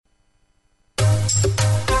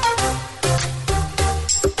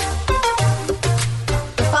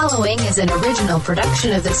is an original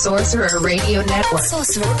production of the Sorcerer Radio Network.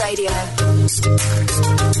 Sorcerer Radio.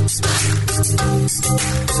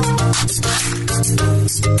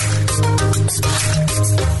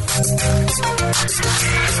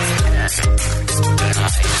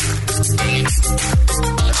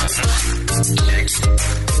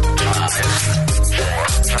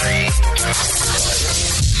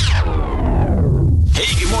 Hey,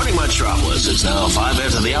 good morning, Metropolis. It's now 5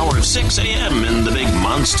 after the hour of 6 a.m. in the big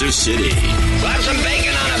monster city. Slap some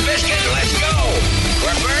bacon on a biscuit and let's go.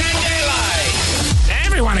 We're burning daylight.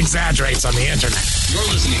 Everyone exaggerates on the internet. You're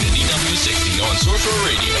listening to DW60 on Sorcerer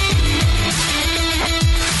Radio.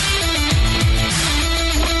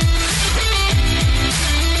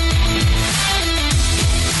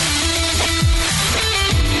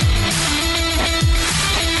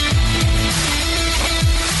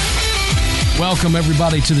 Welcome,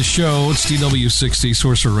 everybody, to the show. It's DW60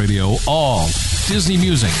 Sorcerer Radio. All Disney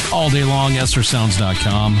music, all day long,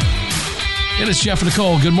 EstherSounds.com. It is Jeff and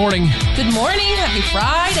Nicole. Good morning. Good morning. Happy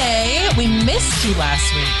Friday. We missed you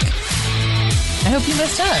last week. I hope you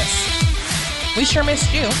missed us. We sure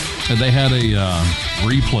missed you. They had a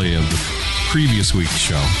replay of the previous week's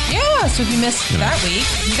show. Yeah, so if you missed that week,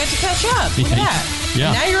 you got to catch up. Look at that.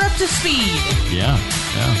 Yeah. Now you're up to speed. Yeah.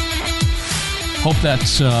 Hope that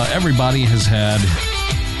everybody has had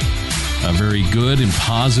a very good and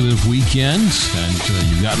positive weekend, and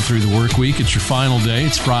you've gotten through the work week. It's your final day.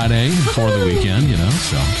 It's Friday before the weekend,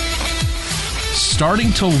 so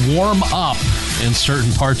starting to warm up in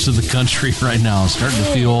certain parts of the country right now. Starting to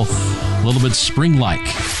feel a little bit spring-like,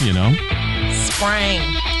 Spring.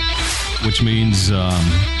 Which means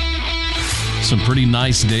some pretty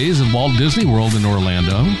nice days at Walt Disney World in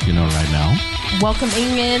Orlando, right now.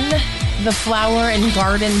 Welcoming in the flower and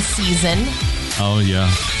garden season. Oh, yeah.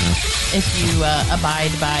 If you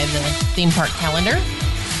abide by the theme park calendar.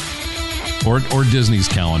 Or Disney's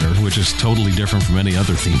calendar, which is totally different from any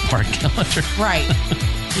other theme park calendar. Right.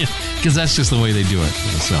 Because that's just the way they do it.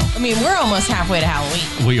 So we're almost halfway to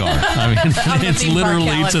Halloween. We are. It's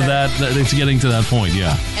literally to that. It's getting to that point,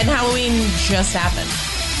 yeah. And Halloween just happened.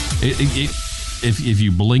 If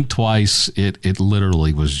you blink twice, it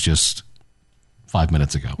literally was just 5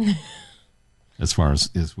 minutes ago. As far as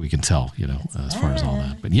we can tell, as far as all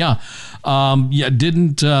that. But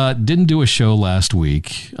didn't do a show last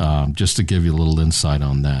week, just to give you a little insight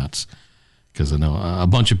on that, because I know a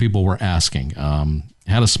bunch of people were asking.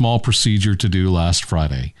 Had a small procedure to do last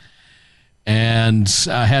Friday, and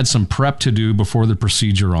I had some prep to do before the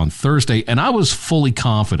procedure on Thursday, and I was fully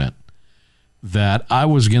confident that I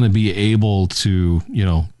was going to be able to,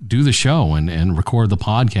 do the show and record the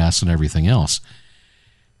podcast and everything else.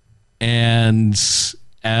 And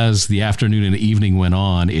as the afternoon and evening went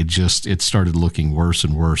on, it started looking worse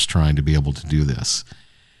and worse trying to be able to do this.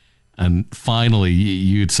 And finally,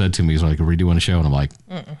 you had said to me, "Are we doing a show?" And I'm like,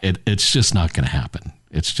 "It's just not going to happen.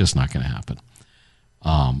 It's just not going to happen."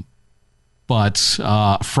 But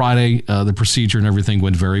Friday, the procedure and everything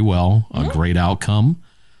went very well. A great outcome.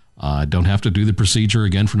 Don't have to do the procedure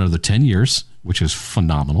again for another 10 years, which is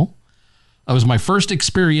phenomenal. It was my first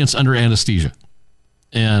experience under anesthesia.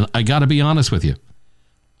 And I got to be honest with you,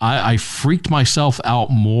 I freaked myself out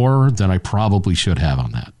more than I probably should have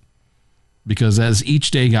on that. Because as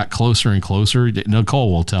each day got closer and closer,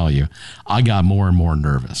 Nicole will tell you, I got more and more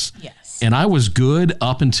nervous. Yes. And I was good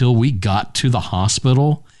up until we got to the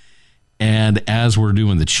hospital. And as we're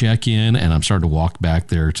doing the check-in and I'm starting to walk back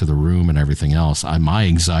there to the room and everything else, my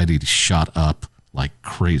anxiety shot up like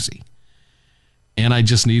crazy. And I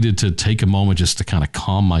just needed to take a moment just to kind of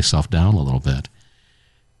calm myself down a little bit.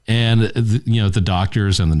 And, the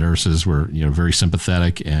doctors and the nurses were, very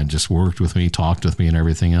sympathetic and just worked with me, talked with me and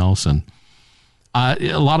everything else. And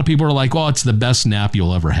a lot of people are like, well, it's the best nap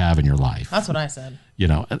you'll ever have in your life. That's what I said.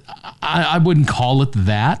 I wouldn't call it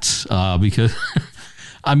that because,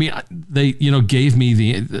 they, gave me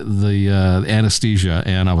the anesthesia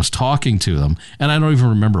and I was talking to them and I don't even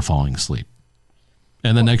remember falling asleep.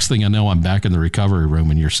 And the next thing I know, I'm back in the recovery room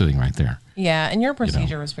and you're sitting right there. Yeah, and your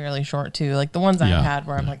procedure was fairly short, too. Like, the ones I've had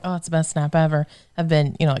where I'm like, oh, it's the best nap ever, have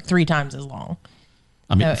been, 3 times as long.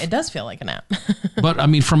 So it does feel like a nap. But,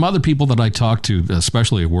 from other people that I talked to,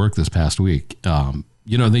 especially at work this past week,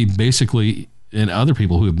 they basically, and other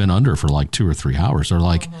people who have been under for like 2 or 3 hours are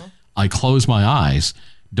like, I close my eyes,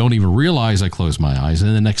 don't even realize I close my eyes,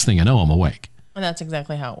 and the next thing I know, I'm awake. And that's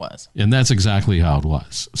exactly how it was. And that's exactly how it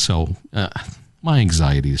was. So... my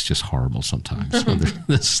anxiety is just horrible sometimes. So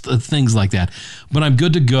there's things like that. But I'm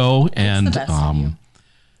good to go. And it's the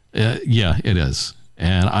best yeah, it is.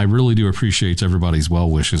 And I really do appreciate everybody's well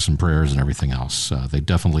wishes and prayers and everything else. They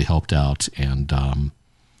definitely helped out. And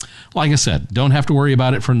like I said, don't have to worry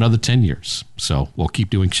about it for another 10 years. So we'll keep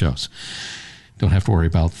doing shows. Don't have to worry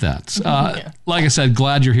about that. Like I said,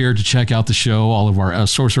 glad you're here to check out the show. All of our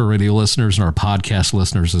Sorcerer Radio listeners and our podcast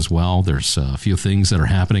listeners as well. There's a few things that are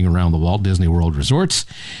happening around the Walt Disney World resorts.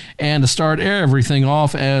 And to start everything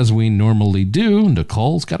off as we normally do,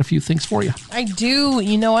 Nicole's got a few things for you. I do.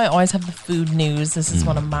 You know, I always have the food news. This is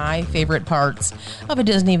one of my favorite parts of a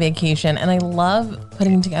Disney vacation. And I love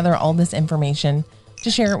putting together all this information to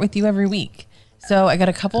share it with you every week. So I got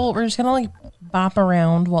a couple. We're just going to like bop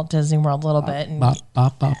around Walt Disney World a little bit. And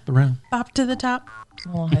bop around. Bop to the top. A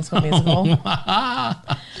little High School Musical.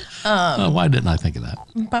 Why didn't I think of that?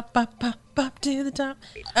 Bop to the top.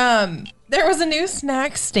 There was a new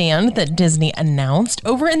snack stand that Disney announced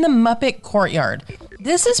over in the Muppet Courtyard.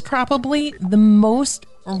 This is probably the most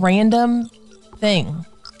random thing.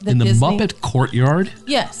 In the Muppet Courtyard?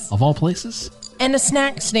 Yes. Of all places? And a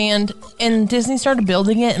snack stand, and Disney started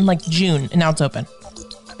building it in like June, and now it's open.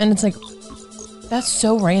 And it's like, that's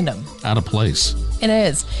so random. Out of place. It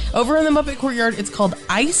is. Over in the Muppet Courtyard, it's called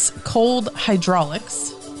Ice Cold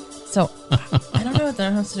Hydraulics. So, I don't know what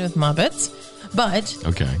that has to do with Muppets, but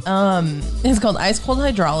okay. It's called Ice Cold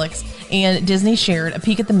Hydraulics, and Disney shared a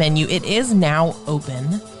peek at the menu. It is now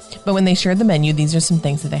open, but when they shared the menu, these are some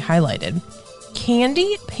things that they highlighted.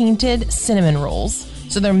 Candy painted cinnamon rolls.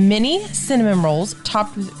 So they're mini cinnamon rolls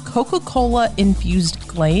topped with Coca-Cola infused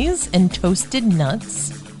glaze and toasted nuts.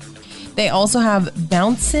 They also have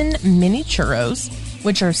Bouncin' mini churros,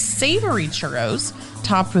 which are savory churros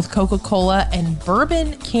topped with Coca-Cola and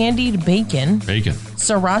bourbon candied bacon.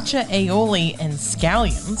 Sriracha aioli and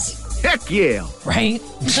scallions. Heck yeah. Right?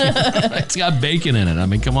 It's got bacon in it. I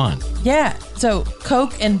mean, come on. Yeah. So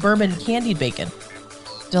Coke and bourbon candied bacon.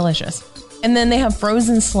 Delicious. And then they have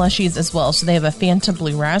frozen slushies as well. So they have a Fanta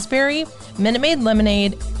Blue Raspberry, Minute Maid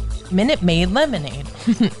Lemonade,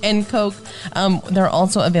 and Coke. They're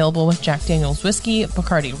also available with Jack Daniel's Whiskey,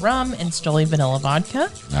 Bacardi Rum, and Stoli Vanilla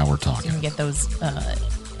Vodka. Now we're talking. So you can get those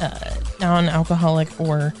non-alcoholic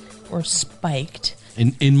or spiked.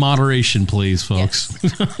 In moderation, please, folks.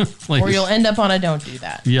 Yes. Please. Or you'll end up on a don't do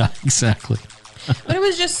that. Yeah, exactly. But it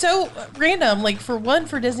was just so random, like for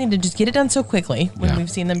Disney to just get it done so quickly when we've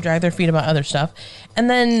seen them drag their feet about other stuff. And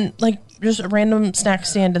then like just a random snack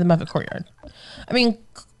stand in the Muppet Courtyard. I mean,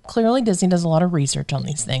 clearly Disney does a lot of research on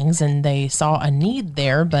these things and they saw a need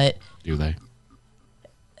there, but... Do they?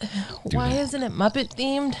 Why isn't it Muppet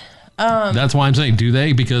themed? That's why I'm saying, do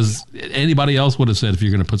they? Because anybody else would have said if you're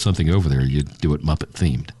going to put something over there, you'd do it Muppet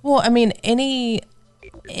themed. Well, I mean, any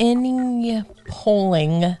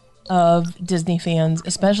polling of Disney fans,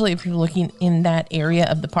 especially if you're looking in that area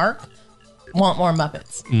of the park, want more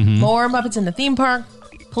Muppets. Mm-hmm. More Muppets in the theme park.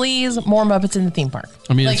 Please, more Muppets in the theme park.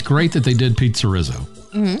 I mean, it's great that they did Pizza Rizzo.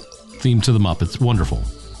 Mm-hmm. Themed to the Muppets. Wonderful.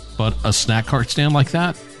 But a snack cart stand like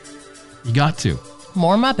that, you got to.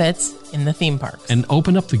 More Muppets in the theme parks. And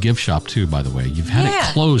open up the gift shop, too, by the way. You've had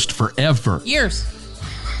it closed forever. Years.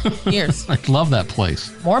 I love that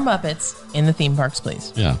place. More Muppets in the theme parks,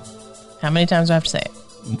 please. Yeah. How many times do I have to say it?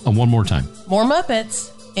 One more time. More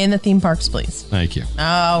Muppets in the theme parks, please. Thank you.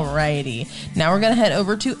 All righty. Now we're going to head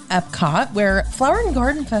over to Epcot, where Flower and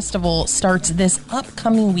Garden Festival starts this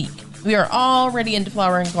upcoming week. We are already into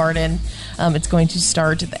Flower and Garden. It's going to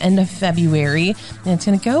start at the end of February, and it's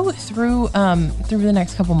going to go through the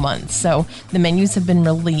next couple months. So the menus have been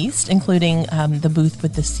released, including the booth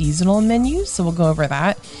with the seasonal menus. So we'll go over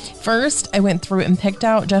that. First, I went through and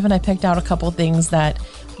Jeff and I picked out a couple of things that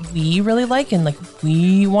we really like and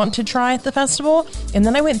we want to try at the festival. And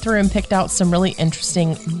then I went through and picked out some really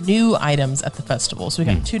interesting new items at the festival. So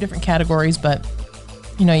we got two different categories, but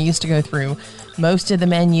I used to go through most of the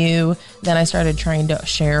menu. Then I started trying to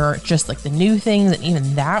share just the new things, and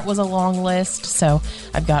even that was a long list. So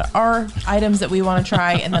I've got our items that we want to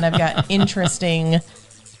try, and then I've got interesting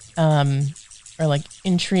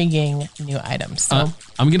intriguing new items. So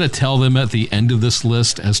I'm going to tell them at the end of this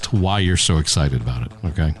list as to why you're so excited about it.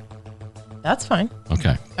 Okay. That's fine.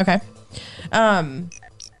 Okay.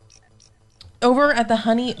 Over at the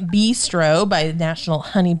Honey Bistro by the National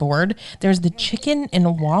Honey Board, there's the chicken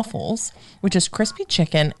and waffles, which is crispy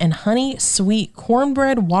chicken and honey sweet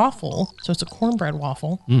cornbread waffle. So it's a cornbread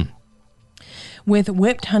waffle with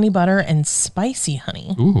whipped honey butter and spicy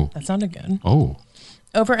honey. Ooh. That sounded good. Oh.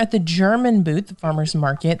 Over at the German booth, the farmer's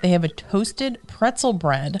market, they have a toasted pretzel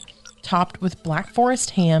bread topped with Black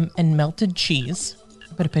Forest ham and melted cheese.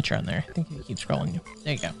 I'll put a picture on there. I think you can keep scrolling.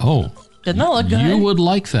 There you go. Oh. Doesn't that look good? You would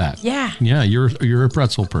like that. Yeah. Yeah, you're a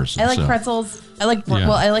pretzel person. I like pretzels. I like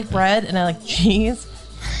I like bread and I like cheese.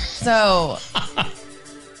 So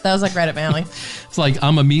That was like right at my alley. It's like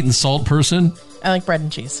I'm a meat and salt person. I like bread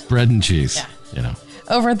and cheese. Bread and cheese. Yeah. You know.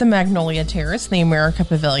 Over at the Magnolia Terrace, the America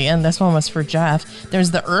Pavilion, this one was for Jeff.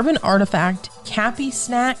 There's the Urban Artifact Cappy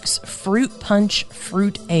Snacks Fruit Punch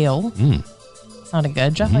Fruit Ale. Sounded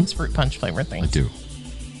good. Jeff likes fruit punch flavored things. I do.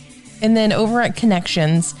 And then over at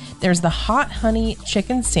Connections, there's the Hot Honey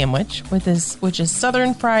Chicken Sandwich, which is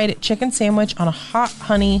Southern Fried Chicken Sandwich on a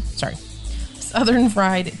Southern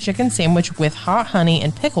Fried Chicken Sandwich with hot honey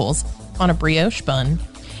and pickles on a brioche bun.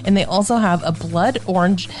 And they also have a blood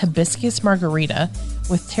orange hibiscus margarita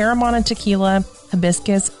with Terramana tequila,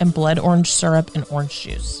 hibiscus, and blood orange syrup and orange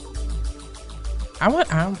juice. I want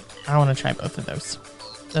to try both of those.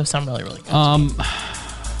 Those sound really, really good.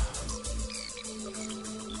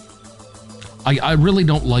 I really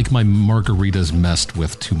don't like my margaritas messed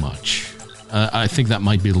with too much. I think that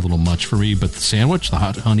might be a little much for me, but the sandwich, the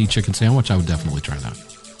hot honey chicken sandwich, I would definitely try that.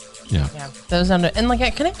 Yeah. Those and like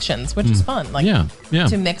at Connections, which is fun. Like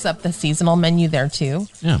to mix up the seasonal menu there too.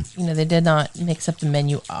 Yeah. You know, they did not mix up the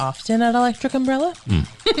menu often at Electric Umbrella.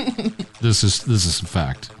 This is a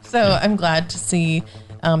fact. So I'm glad to see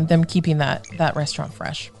them keeping that restaurant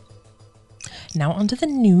fresh. Now onto the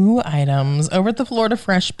new items. Over at the Florida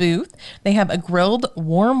Fresh booth, they have a grilled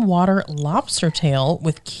warm water lobster tail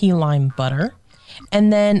with key lime butter,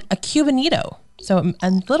 and then a Cubanito, so a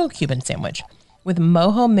little Cuban sandwich with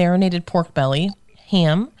mojo marinated pork belly,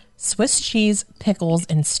 ham, Swiss cheese, pickles,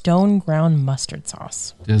 and stone ground mustard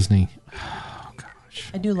sauce. Disney. Oh,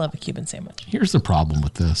 gosh. I do love a Cuban sandwich. Here's the problem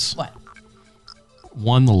with this. What?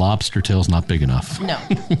 One, the lobster tail's not big enough. No.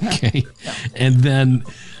 Okay. No. And then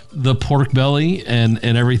the pork belly and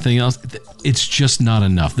everything else, it's just not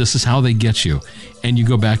enough. This is how they get you. And you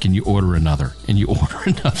go back and you order another, and you order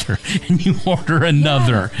another, and you order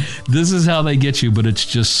another. Yeah. This is how they get you, but it's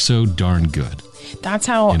just so darn good. That's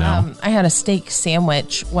how I had a steak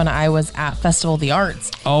sandwich when I was at Festival of the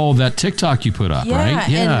Arts. Oh, that TikTok you put up, right?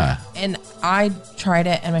 Yeah. And I tried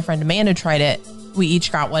it, and my friend Amanda tried it. We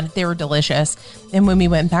each got one. They were delicious. And when we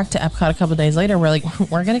went back to Epcot a couple of days later, we're like,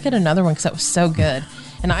 we're going to get another one because that was so good.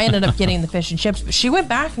 And I ended up getting the fish and chips, but she went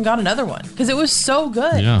back and got another one because it was so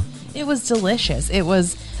good. Yeah. It was delicious. It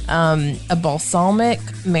was a balsamic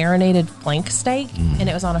marinated flank steak, and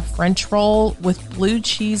it was on a French roll with blue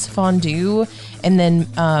cheese fondue and then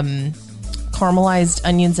caramelized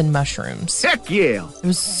onions and mushrooms. Heck yeah! It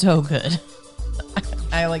was so good.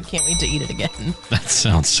 I can't wait to eat it again. That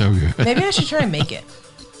sounds so good. Maybe I should try and make it.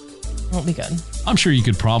 It'll be good. I'm sure you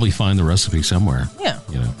could probably find the recipe somewhere. Yeah.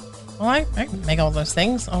 You know. Well, I can make all those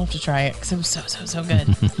things. I'll have to try it because it was so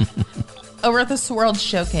good. Over at the Swirled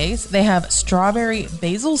Showcase, they have strawberry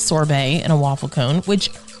basil sorbet in a waffle cone, which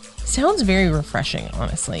sounds very refreshing,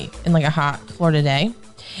 honestly, in like a hot Florida day.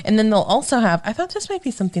 And then they'll also have, I thought this might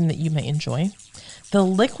be something that you may enjoy, the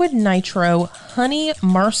liquid nitro honey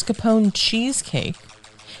mascarpone cheesecake.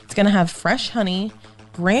 It's going to have fresh honey,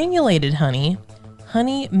 granulated honey,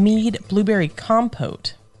 honey mead blueberry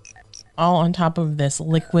compote, all on top of this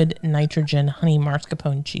liquid nitrogen honey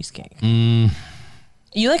mascarpone cheesecake.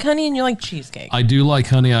 You like honey and you like cheesecake. I do like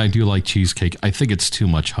honey. I do like cheesecake. I think it's too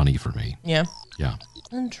much honey for me. Yeah. Yeah.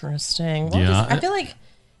 Interesting. Well, yeah. I feel like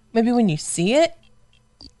maybe when you see it,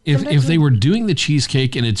 if they were doing the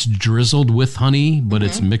cheesecake and it's drizzled with honey, but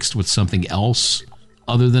it's mixed with something else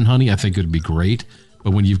other than honey, I think it would be great.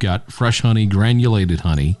 But when you've got fresh honey, granulated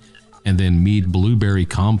honey, and then mead blueberry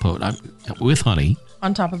compote with honey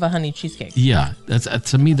on top of a honey cheesecake. Yeah, that's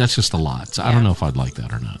to me that's just a lot. So I don't know if I'd like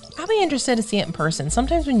that or not. I'll be interested to see it in person.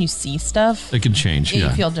 Sometimes when you see stuff, it can change. You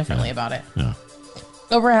feel differently about it. Yeah.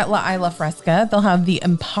 Over at La Isla Fresca, they'll have the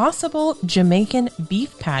Impossible Jamaican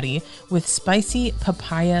beef patty with spicy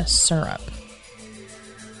papaya syrup.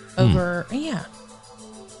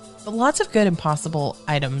 Lots of good Impossible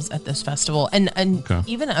items at this festival. And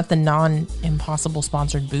even at the non-Impossible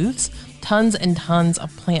sponsored booths, tons and tons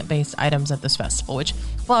of plant-based items at this festival, which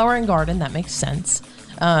Flower and Garden, that makes sense.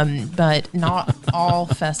 But not all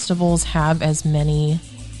festivals have as many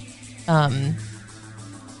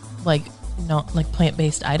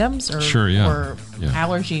plant-based items or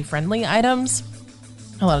allergy-friendly items.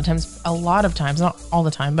 A lot of times, not all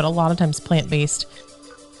the time, but a lot of times plant-based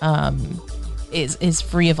is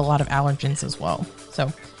free of a lot of allergens as well.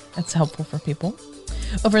 So that's helpful for people.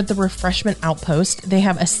 Over at the Refreshment Outpost, they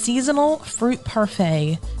have a seasonal fruit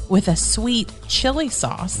parfait with a sweet chili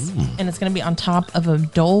sauce, and it's going to be on top of a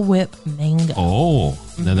Dole Whip mango. Oh,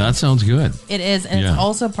 now that sounds good. It is, and it's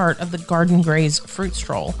also part of the Garden Gray's fruit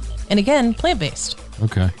stroll. And again, plant-based.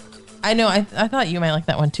 Okay. I know, I thought you might like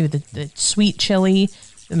that one too. The sweet chili,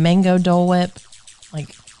 the mango Dole Whip.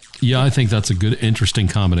 Yeah, I think that's a good, interesting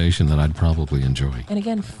combination that I'd probably enjoy. And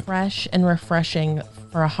again, fresh and refreshing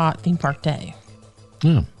for a hot theme park day.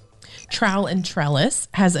 Yeah. Trowel and Trellis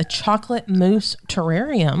has a chocolate mousse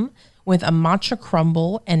terrarium with a matcha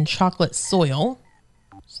crumble and chocolate soil.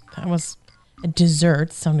 That was a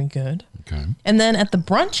dessert. Sounded good. Okay. And then at the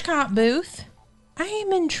Brunch Cop booth, I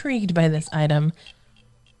am intrigued by this item.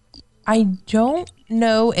 I don't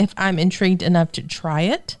know if I'm intrigued enough to try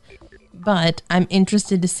it, but I'm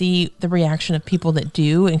interested to see the reaction of people that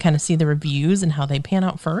do and kind of see the reviews and how they pan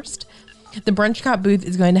out first. The Brunch Cop booth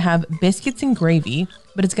is going to have biscuits and gravy,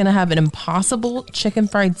 but it's going to have an Impossible chicken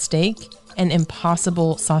fried steak and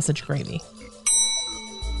Impossible sausage gravy.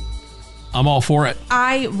 I'm all for it.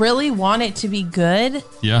 I really want it to be good,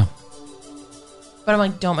 Yeah. but I'm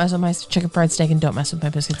like, don't mess with my chicken fried steak and don't mess with my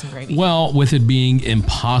biscuits and gravy. Well, with it being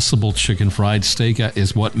Impossible chicken fried steak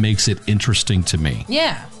is what makes it interesting to me.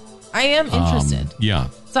 Yeah, I am interested. Yeah.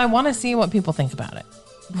 So I want to see what people think about it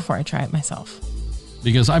before I try it myself.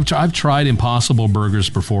 Because I've tried Impossible burgers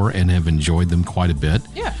before and have enjoyed them quite a bit.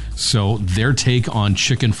 Yeah. So their take on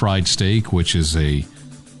chicken fried steak, which is a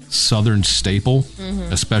Southern staple,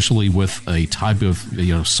 especially with a type of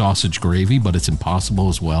sausage gravy, but it's Impossible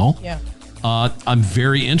as well. Yeah. I'm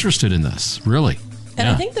very interested in this, really. And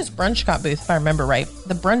I think this Brunch Cop booth, if I remember right,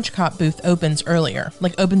 the Brunch Cop booth opens earlier,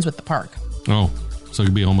 like opens with the park. Oh, so it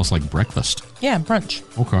could be almost like breakfast. Yeah, brunch.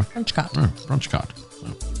 Okay. Brunch Cop. Brunch Cop.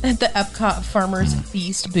 At the Epcot Farmers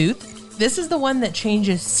Feast booth, this is the one that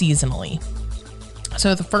changes seasonally.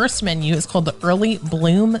 So the first menu is called the Early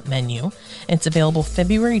Bloom menu. It's available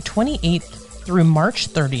February 28th through March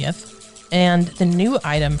 30th. And the new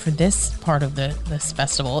item for this part of this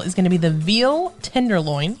festival is going to be the veal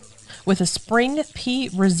tenderloin with a spring pea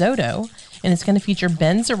risotto. And it's going to feature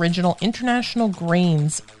Ben's Original International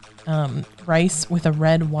Grains rice with a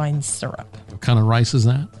red wine syrup. What kind of rice is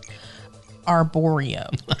that? Arborio.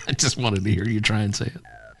 I just wanted to hear you try and say it.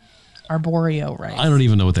 Arborio rice. I don't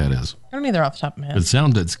even know what that is. I don't either off the top of my head.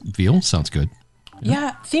 It's veal. Sounds good.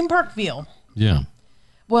 Yeah, theme park veal. Yeah.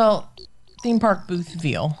 Well, theme park booth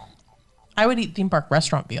veal. I would eat theme park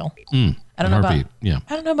restaurant veal. I don't know about. Yeah.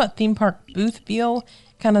 I don't know about theme park booth veal.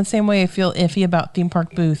 Kind of the same way I feel iffy about theme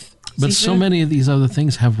park booth. But seafood. so many of these other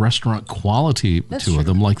things have restaurant quality That's to true.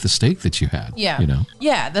 them, like the steak that you had. Yeah. You know.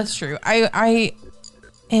 Yeah, that's true. I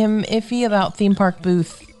am iffy about theme park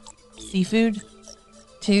booth seafood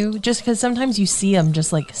too, just because sometimes you see them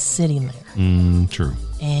just like sitting there. True.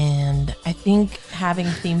 And I think having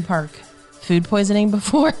theme park food poisoning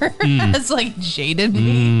before has like jaded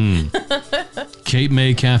me. Cape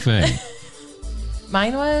May Cafe.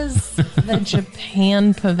 Mine was the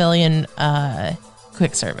Japan Pavilion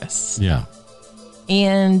quick service Yeah.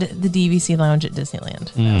 and the DVC Lounge at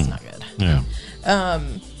Disneyland. That's not good. Yeah.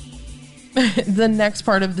 The next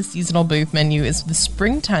part of the seasonal booth menu is the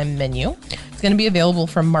springtime menu. It's going to be available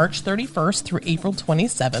from March 31st through April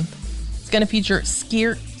 27th. It's going to feature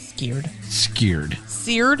seared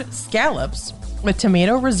scallops with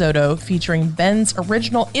tomato risotto featuring Ben's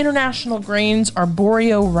Original International Grains,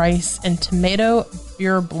 Arborio rice, and tomato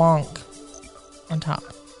beurre blanc on top.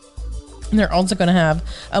 And they're also going to have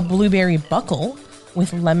a blueberry buckle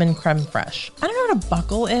with lemon creme fraiche. I don't know what a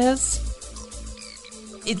buckle is.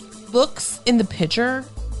 It looks in the picture,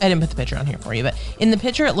 I didn't put the picture on here for you, but in the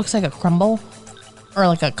picture it looks like a crumble or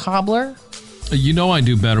like a cobbler. You know I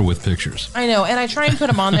do better with pictures. I know, and I try and put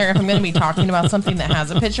them on there if I'm going to be talking about something that has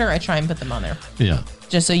a picture. I try and put them on there Yeah.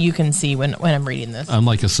 just so you can see when I'm reading this. I'm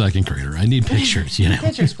like a second grader. I need pictures, you know.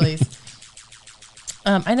 Pictures, please.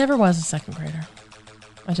 I never was a second grader.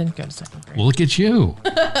 I didn't go to second grade. Well, look at you.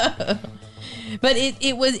 But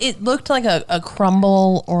it looked like a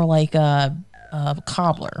crumble or like a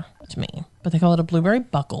cobbler to me. But they call it a blueberry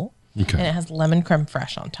buckle. Okay. And it has lemon creme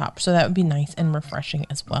fraiche on top. So that would be nice and refreshing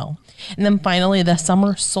as well. And then finally, the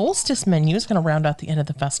summer solstice menu is going to round out the end of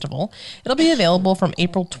the festival. It'll be available from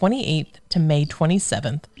April 28th to May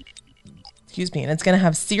 27th. Excuse me. And it's going to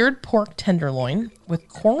have seared pork tenderloin with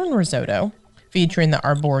corn risotto featuring the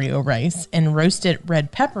arborio rice and roasted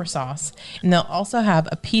red pepper sauce. And they'll also have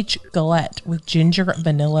a peach galette with ginger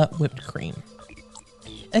vanilla whipped cream.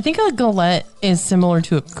 I think a galette is similar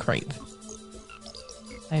to a crepe,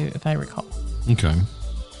 if I recall. Okay.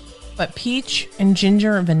 But peach and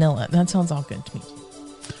ginger and vanilla, that sounds all good to me.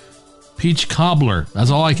 Peach cobbler.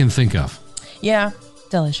 That's all I can think of. Yeah,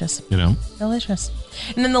 delicious. You know? Delicious.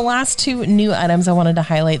 And then the last two new items I wanted to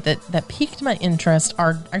highlight that piqued my interest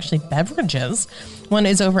are actually beverages. One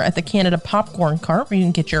is over at the Canada Popcorn Cart, where you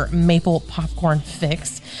can get your maple popcorn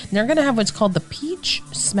fix. And they're going to have what's called the Peach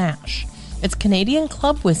Smash. It's Canadian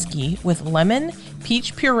club whiskey with lemon,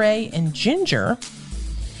 peach puree, and ginger.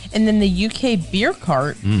 And then the UK beer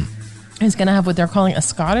cart is going to have what they're calling a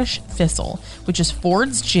Scottish Thistle, which is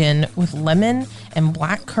Ford's gin with lemon and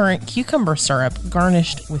blackcurrant cucumber syrup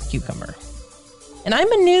garnished with cucumber. And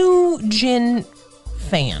I'm a new gin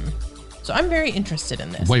fan, so I'm very interested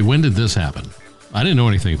in this. Wait, when did this happen? I didn't know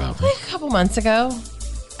anything about this. Like a couple months ago,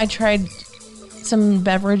 I tried some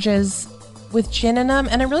beverages with gin in them,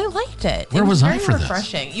 and I really liked it. Where was I for this?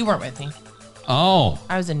 Refreshing. You weren't with me. Oh.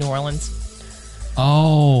 I was in New Orleans.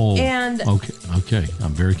 Oh. And okay.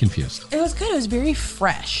 I'm very confused. it was good. It was very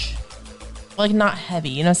fresh. Like, not heavy.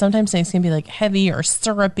 You know, sometimes things can be like heavy or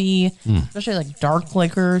syrupy, especially like dark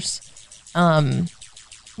liquors. But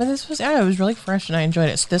this was, it was really fresh and I enjoyed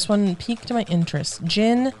it. So this one piqued my interest.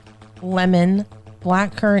 Gin, lemon,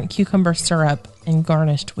 blackcurrant cucumber syrup, and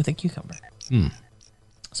garnished with a cucumber.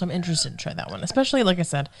 So I'm interested to try that one. Especially, like I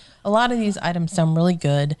said, a lot of these items sound really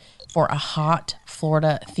good for a hot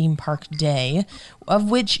Florida theme park day, of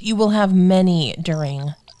which you will have many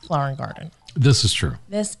during Flower and Garden. This is true.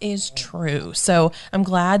 This is true. So I'm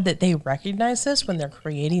glad that they recognize this when they're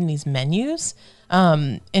creating these menus,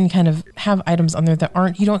 and kind of have items on there that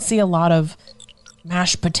aren't, you don't see a lot of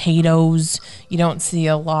mashed potatoes. You don't see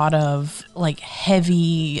a lot of like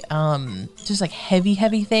heavy, just like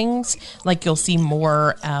heavy things. Like you'll see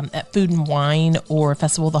more at Food and Wine or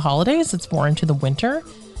Festival of the Holidays. It's more into the winter.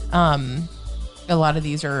 A lot of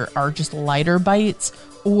these are just lighter bites,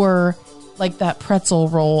 or like that pretzel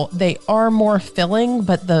roll. They are more filling,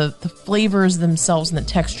 but the flavors themselves and the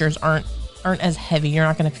textures aren't as heavy. You're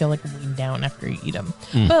not going to feel like weighed down after you eat them.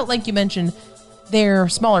 But like you mentioned, they're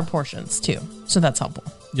smaller portions too, so that's helpful.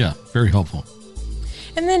 Yeah, very helpful.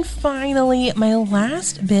 And then finally, my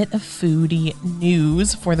last bit of foodie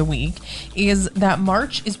news for the week is that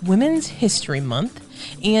March is Women's History Month,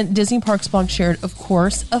 and Disney Parks Blog shared, of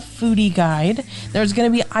course, a foodie guide. There's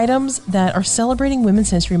going to be items that are celebrating Women's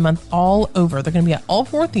History Month all over. They're going to be at all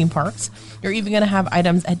 4 theme parks. You're even going to have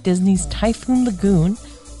items at Disney's Typhoon Lagoon,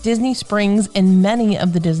 Disney Springs, and many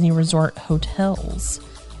of the Disney Resort hotels.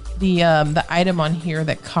 The item on here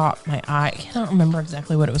that caught my eye, I cannot remember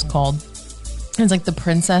exactly what it was called. It's like the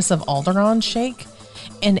Princess of Alderaan shake,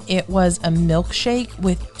 and it was a milkshake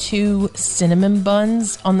with 2 cinnamon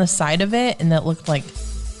buns on the side of it, and that looked like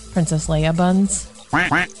Princess Leia buns.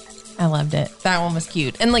 I loved it. That one was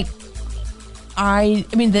cute, and like I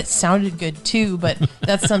mean that sounded good too, but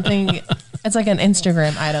that's something. It's like an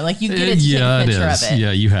Instagram item. Like you get it, take a picture of it.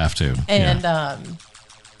 Yeah, you have to. And I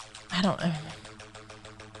don't know.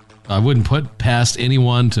 I wouldn't put past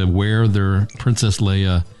anyone to wear their Princess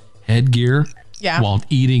Leia headgear while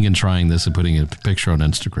eating and trying this and putting a picture on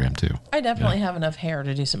Instagram too. I definitely have enough hair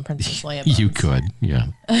to do some Princess Leia buns. You could, yeah,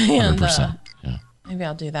 100%. Yeah. Maybe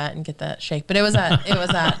I'll do that and get that shake. But it was at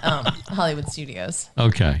Hollywood Studios.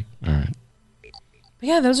 Okay, all right. But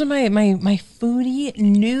yeah, those are my foodie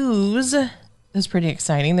news. It was pretty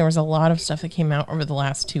exciting. There was a lot of stuff that came out over the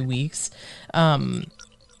last 2 weeks.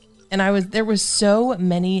 And there was so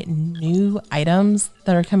many new items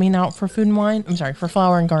that are coming out for Food and Wine. I'm sorry, for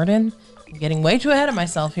Flower and Garden. I'm getting way too ahead of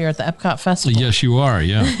myself here at the Epcot Festival. Yes, you are.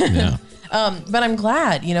 Yeah. But I'm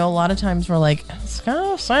glad. You know, a lot of times we're like, it's kind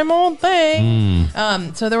of the same old thing.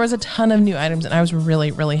 So there was a ton of new items, and I was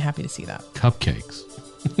really, really happy to see that. Cupcakes.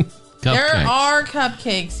 There are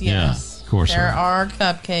cupcakes. Yes, yeah, of course there are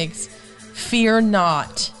cupcakes. Fear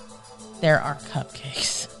not, there are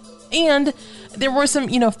cupcakes, and there were some,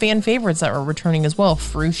 fan favorites that were returning as well.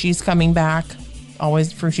 Frusci's coming back.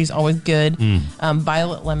 Frusci's always good.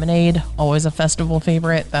 Violet Lemonade, always a festival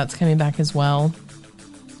favorite. That's coming back as well.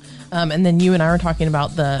 And then you and I were talking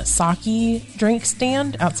about the sake drink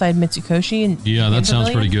stand outside Mitsukoshi. Yeah, that sounds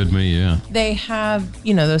pretty good to me, yeah. They have,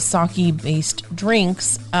 those sake-based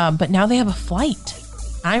drinks, but now they have a flight.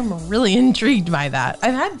 I'm really intrigued by that.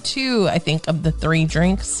 I've had 2, I think, of the 3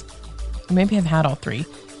 drinks. Maybe I've had all 3.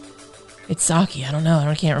 It's sake. I don't know.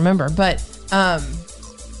 I can't remember. But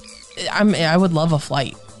I would love a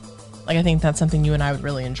flight. Like, I think that's something you and I would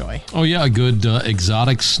really enjoy. Oh, yeah. A good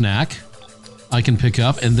exotic snack I can pick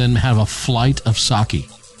up and then have a flight of sake.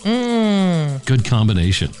 Good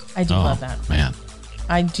combination. I do love that. Man.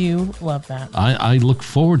 I do love that. I look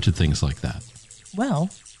forward to things like that.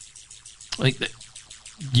 Well.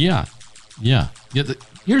 Yeah.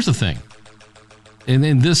 Here's the thing.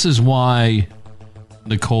 And this is why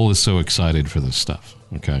Nicole is so excited for this stuff.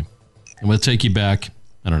 Okay. I'm going to take you back,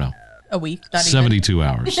 I don't know. A week. 72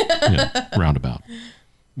 hours. Yeah, roundabout.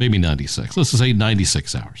 Maybe 96. Let's just say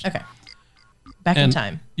 96 hours. Okay. Back in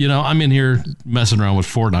time. I'm in here messing around with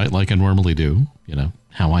Fortnite like I normally do.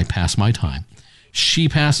 How I pass my time. She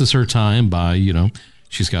passes her time by,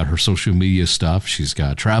 she's got her social media stuff. She's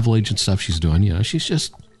got travel agent stuff she's doing. She's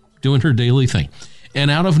just doing her daily thing. And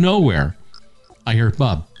out of nowhere, I hear,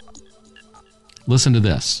 Bob, listen to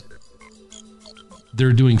this.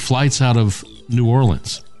 They're doing flights out of New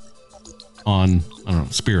Orleans on, I don't know,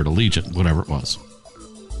 Spirit, Allegiant, whatever it was.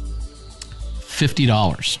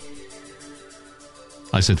 $50.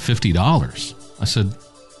 I said, $50? I said,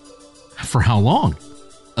 for how long?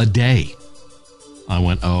 A day. I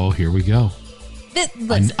went, oh, here we go.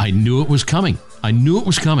 Listen, I knew it was coming. I knew it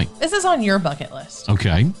was coming. this is on your bucket list.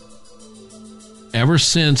 Okay. Ever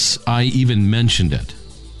since I even mentioned it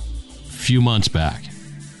a few months back,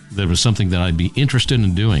 that it was something that I'd be interested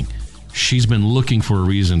in doing, she's been looking for a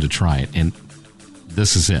reason to try it, and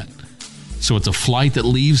this is it. So it's a flight that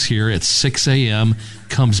leaves here at 6 a.m.,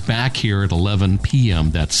 comes back here at 11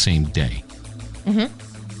 p.m. that same day.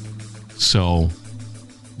 So,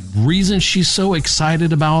 reason she's so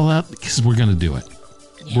excited about that, because we're going to do it.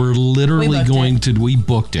 Yeah. We're literally we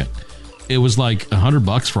booked it. It was like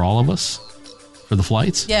 $100 for all of us for the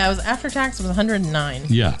flights. Yeah, it was after tax. It was 109.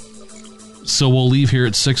 Yeah. So we'll leave here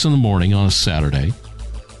at 6 in the morning on a Saturday.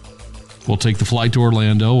 We'll take the flight to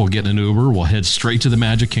Orlando. We'll get in an Uber. We'll head straight to the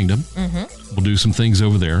Magic Kingdom. We'll do some things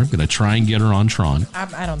over there. I'm going to try and get her on Tron.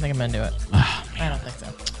 I don't think I'm going to do it. I don't think so.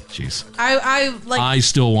 Jeez. I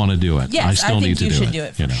still want to do it. Yes, I still think need to you do should it. do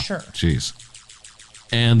it for sure. Jeez.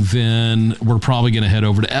 And then we're probably going to head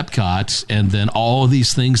over to Epcot, and then all of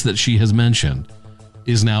these things that she has mentioned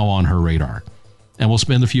is now on her radar. And we'll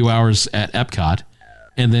spend a few hours at Epcot,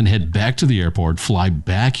 and then head back to the airport, fly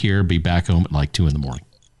back here, be back home at like 2 in the morning.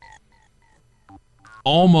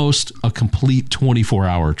 Almost a complete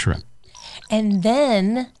 24-hour trip. And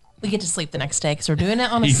then we get to sleep the next day because we're doing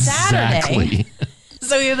it on a Exactly. Saturday.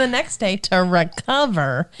 So we have the next day to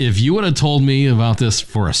recover. If you would have told me about this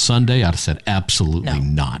for a Sunday, I'd have said absolutely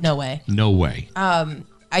not. No way. No way.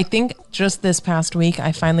 I think just this past week,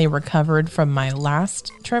 I finally recovered from my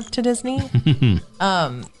last trip to Disney.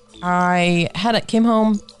 I came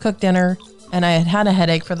home, cooked dinner, and I had a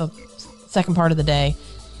headache for the second part of the day.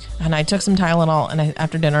 And I took some Tylenol, and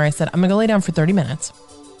after dinner, I said, I'm going to go lay down for 30 minutes.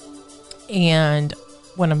 And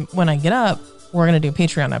when I get up, we're going to do a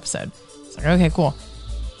Patreon episode. It's like, okay, cool.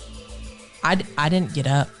 I didn't get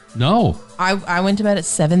up. No. I went to bed at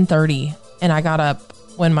 7:30, and I got up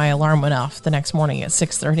when my alarm went off the next morning at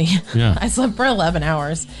 6:30. Yeah. I slept for 11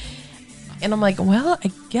 hours. And I'm like, well,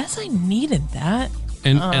 I guess I needed that.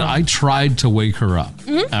 And I tried to wake her up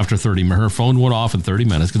after 30 minutes. Her phone went off in 30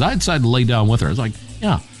 minutes because I decided to lay down with her. I was like,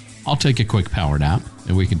 yeah, I'll take a quick power nap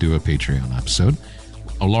and we can do a Patreon episode.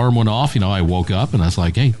 Alarm went off. I woke up and I was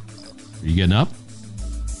like, hey, are you getting up?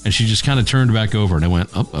 And she just kind of turned back over and I went,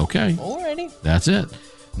 oh, okay. Alrighty. That's it.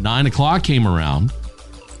 9 o'clock came around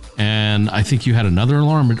and I think you had another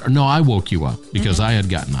alarm. No, I woke you up because I had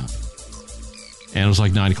gotten up. And it was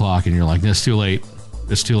like 9 o'clock and you're like, it's too late.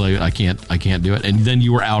 It's too late. I can't do it. And then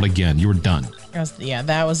you were out again. You were done.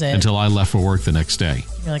 That was it. Until I left for work the next day.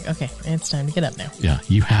 You're like, okay, it's time to get up now. Yeah,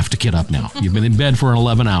 you have to get up now. You've been in bed for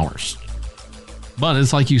 11 hours. But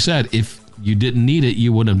it's like you said, if you didn't need it,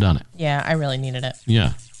 you wouldn't have done it. Yeah, I really needed it.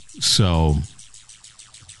 Yeah. So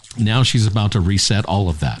now she's about to reset all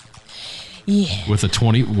of that. Yeah. With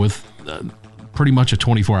pretty much a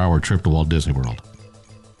 24-hour trip to Walt Disney World.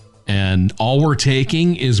 And all we're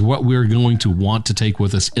taking is what we're going to want to take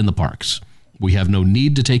with us in the parks. We have no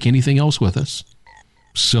need to take anything else with us.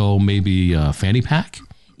 So maybe a fanny pack?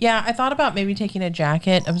 Yeah, I thought about maybe taking a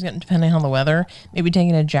jacket. I was going to, depending on the weather, maybe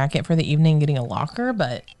taking a jacket for the evening, getting a locker.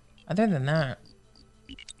 But other than that,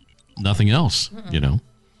 nothing else,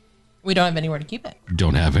 We don't have anywhere to keep it.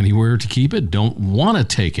 Don't have anywhere to keep it. Don't want to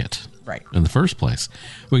take it. Right. In the first place.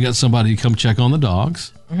 We got somebody to come check on the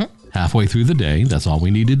dogs halfway through the day. That's all we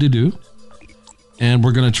needed to do. And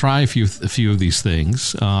we're going to try a few of these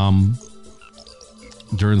things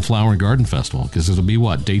during the Flower and Garden Festival because it'll be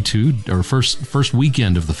day 2 or first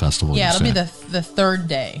weekend of the festival. Yeah, it'll be the third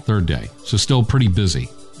day. Third day. So still pretty busy.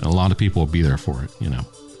 And a lot of people will be there for it,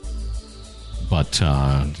 But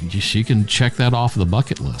she can check that off the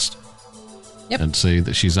bucket list. Yep. And say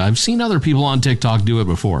that I've seen other people on TikTok do it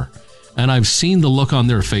before. And I've seen the look on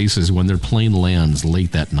their faces when their plane lands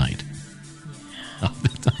late that night.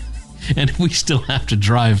 And we still have to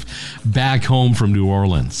drive back home from New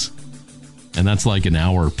Orleans. And that's like an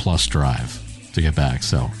hour plus drive to get back.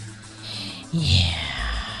 So, yeah.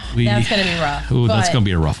 That's going to be rough. Ooh, that's going to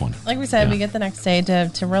be a rough one. Like we said, we get the next day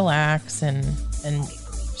to relax and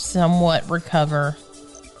somewhat recover.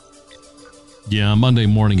 Yeah, Monday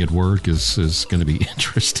morning at work is going to be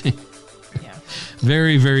interesting. Yeah.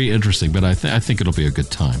 Very, very interesting, but I think it'll be a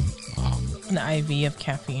good time. An IV of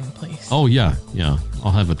caffeine, please. Oh, yeah.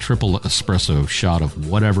 I'll have a triple espresso shot of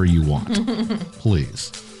whatever you want.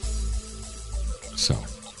 Please. So,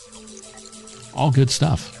 all good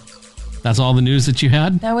stuff. That's all the news that you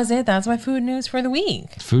had? That was it. That's my food news for the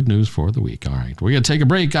week. Food news for the week. All right. We're going to take a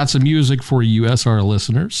break. Got some music for you SR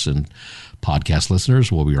listeners and podcast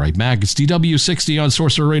listeners. We'll be right back. It's DW60 on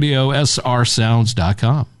Sorcerer Radio,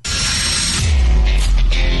 srsounds.com.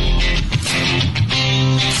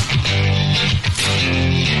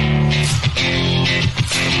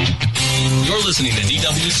 You're listening to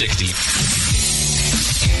DW60.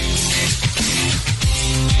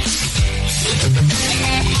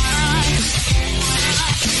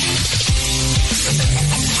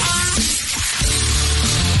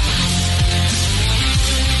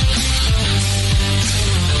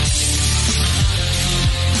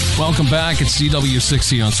 Welcome back. It's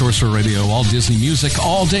DW60 on Sorcerer Radio. All Disney music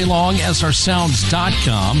all day long.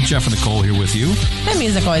 srsounds.com. Jeff and Nicole here with you. That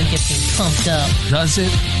music always gets me pumped up. Does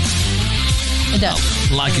it? It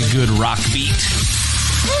does. Like a good rock beat.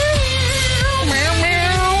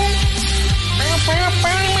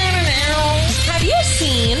 Have you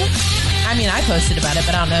seen, I mean, I posted about it,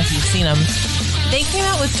 but I don't know if you've seen them. They came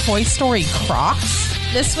out with Toy Story Crocs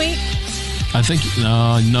this week. I think,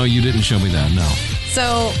 no, you didn't show me that, no.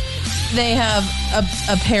 So they have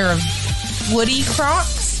a pair of Woody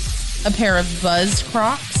Crocs, a pair of Buzz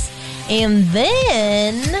Crocs, and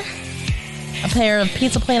then a pair of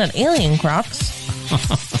Pizza Planet Alien Crocs.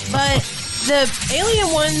 But the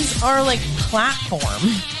alien ones are like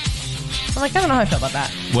platform. I'm like, I don't know how I feel about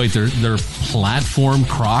that. Wait, they're platform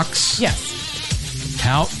Crocs? Yes.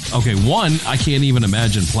 How? Okay, one, I can't even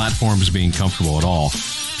imagine platforms being comfortable at all.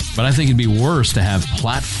 But I think it'd be worse to have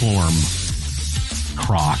platform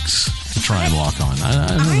Crocs to try and walk on. I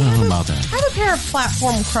don't know about that. I have a pair of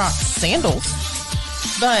platform Crocs sandals,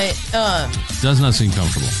 but does not seem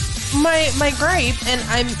comfortable. My gripe, and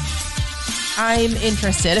I'm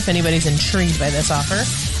interested if anybody's intrigued by this offer.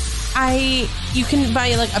 You can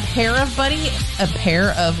buy like a pair of Buddy, a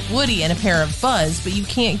pair of Woody, and a pair of Buzz, but you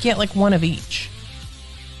can't get like one of each.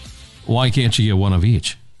 Why can't you get one of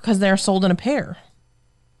each? Because they're sold in a pair.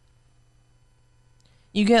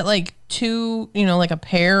 You get like two, like a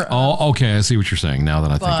pair of Oh, okay. I see what you're saying now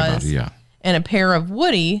that I think about it. Yeah. And a pair of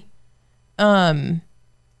Woody. And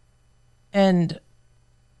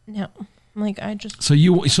no, like I just. So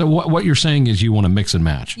what you're saying is you want to mix and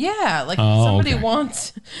match? Yeah, like somebody okay.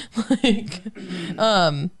 wants like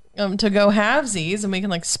to go halvesies and we can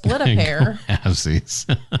like split a pair. Halvesies.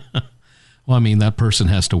 Well, I mean that person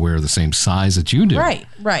has to wear the same size that you do.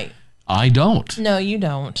 Right. I don't. No, you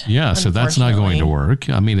don't. Yeah, so that's not going to work.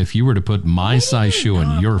 I mean, if you were to put my size shoe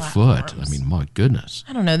on your foot, I mean, my goodness.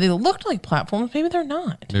 I don't know. They looked like platforms. Maybe they're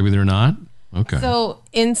not. Maybe they're not? Okay. So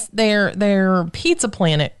in their Pizza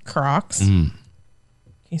Planet Crocs. Can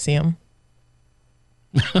you see them?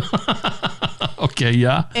 Okay,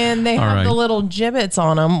 yeah. And they have the little gibbets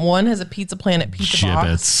on them. One has a Pizza Planet pizza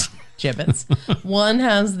box. Gibbets. One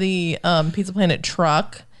has the Pizza Planet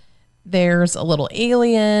truck. There's a little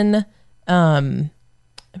alien. Let me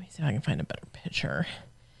see if I can find a better picture.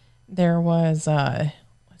 There was, let's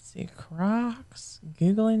see, Crocs.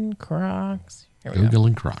 Googling Crocs. Here we go.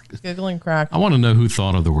 Googling Crocs. I want to know who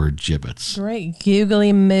thought of the word gibbets. Great.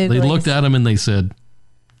 Googly moogly. They looked at them and they said,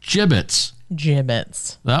 gibbets.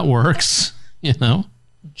 Gibbets. That works,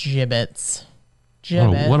 Gibbets.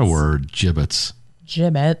 What a word, gibbets.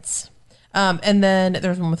 Gibbets. And then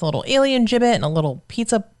there's one with a little alien gibbet and a little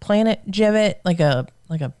Pizza Planet gibbet, like a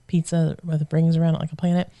pizza with rings around it like a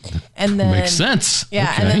planet. And then makes sense.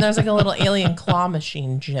 Yeah, okay. And then there's like a little alien claw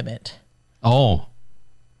machine gibbet. Oh.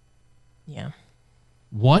 Yeah.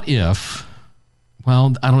 What if?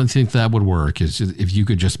 Well, I don't think that would work. Is if you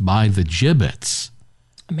could just buy the gibbets.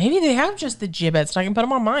 Maybe they have just the gibbets, and I can put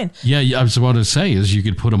them on mine. Yeah, I was about to say is you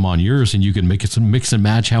could put them on yours, and you can make it some mix and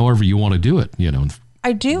match however you want to do it.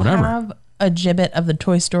 I do have a gibbet of the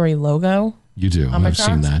Toy Story logo. You do. I've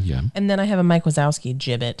seen that, yeah. And then I have a Mike Wazowski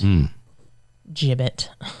gibbet. Gibbet.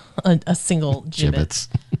 a single gibbet.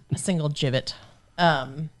 A single gibbet.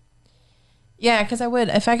 Yeah, because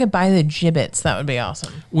if I could buy the gibbets, that would be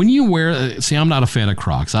awesome. When you wear, I'm not a fan of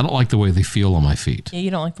Crocs. I don't like the way they feel on my feet. Yeah,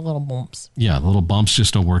 you don't like the little bumps. Yeah, the little bumps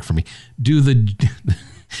just don't work for me. Do the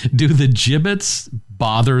gibbets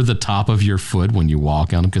bother the top of your foot when you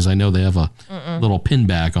walk on them? Because I know they have a little pin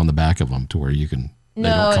back on the back of them to where they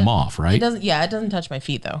don't come off, right? It doesn't. Yeah, it doesn't touch my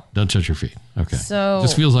feet though. Doesn't touch your feet. Okay. So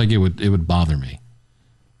just feels like it would bother me.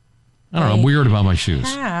 I don't know. I'm weird about my shoes.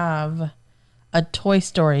 I have a Toy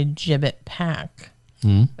Story gibbet pack.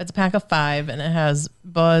 It's a pack of 5, and it has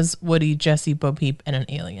Buzz, Woody, Jessie, Bo Peep, and an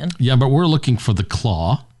alien. Yeah, but we're looking for the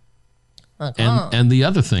claw. and the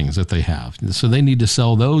other things that they have. So they need to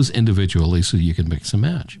sell those individually so you can mix and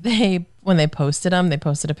match. When they posted them, they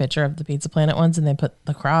posted a picture of the Pizza Planet ones, and they put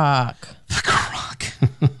the crock. The crock.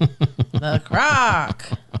 The crock.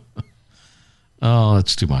 Oh,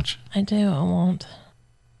 that's too much. I won't.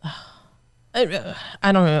 I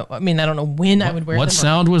don't know. I mean, I don't know when I would wear them. What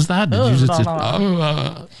sound was that? Did you just?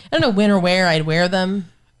 I don't know when or where I'd wear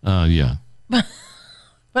them. Yeah.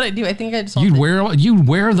 But I do. I think I just you'd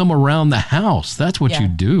wear them around the house. That's what you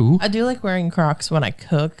do. I do like wearing Crocs when I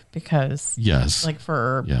cook because like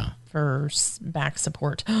for back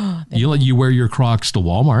support. You wear your Crocs to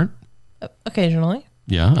Walmart occasionally.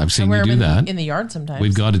 Yeah, I've seen you do that in the yard sometimes.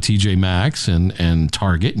 We've got a TJ Maxx and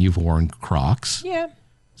Target, and you've worn Crocs. Yeah.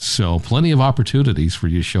 So plenty of opportunities for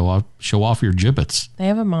you to show off your gibbets. They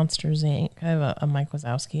have a Monsters Inc. I have a Mike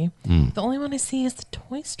Wazowski. The only one I see is the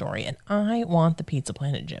Toy Story, and I want the Pizza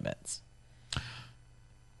Planet gibbets.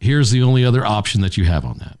 Here's the only other option that you have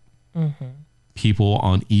on that. Mm-hmm. People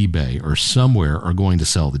on eBay or somewhere are going to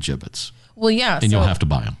sell the gibbets. Well, yeah. And you'll have to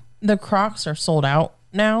buy them. The Crocs are sold out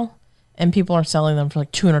now, and people are selling them for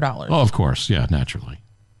like $200. Oh, of course. Yeah, naturally.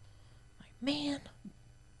 Man.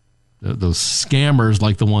 Those scammers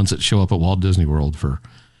like the ones that show up at Walt Disney World for,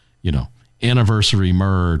 anniversary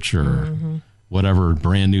merch or whatever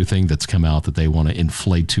brand new thing that's come out that they want to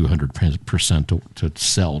inflate 200% to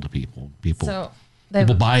sell to people. People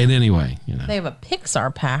buy it anyway. They have a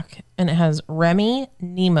Pixar pack, and it has Remy,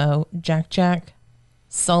 Nemo, Jack,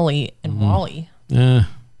 Sully, and Wally. Yeah.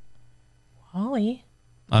 Wally?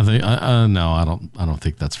 I think no, I don't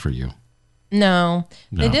think that's for you. No.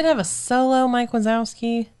 They did have a solo Mike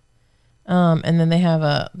Wazowski. And then they have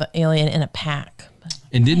the alien in a pack.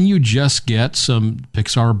 And didn't you just get some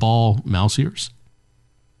Pixar ball mouse ears?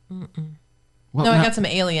 Mm-mm. I got some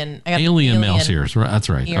alien. Alien mouse ears. That's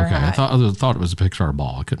right. Okay, hat. I thought it was a Pixar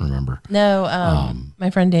ball. I couldn't remember. No,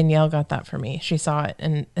 my friend Danielle got that for me. She saw it,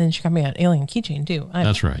 and she got me an alien keychain too.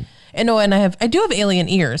 That's right. And I do have alien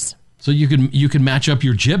ears. So you can match up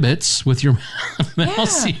your gibbets with your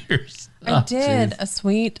mouse ears. I did. A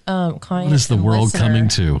sweet client. What is the world coming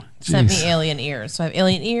to? Sent me alien ears. So I have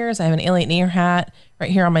alien ears. I have an alien ear hat.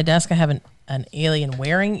 Right here on my desk, I have an alien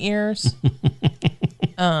wearing ears.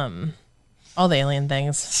 All the alien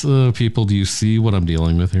things. So, people, do you see what I'm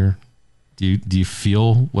dealing with here? Do you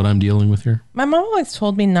feel what I'm dealing with here? My mom always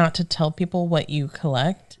told me not to tell people what you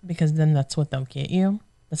collect because then that's what they'll get you.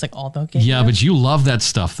 That's like all they'll get you. Yeah, but you love that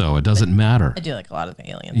stuff, though. It doesn't matter. I do like a lot of the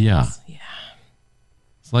alien things. Yeah.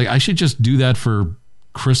 It's like I should just do that for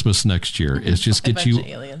Christmas next year. Is just get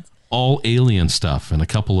you all alien stuff and a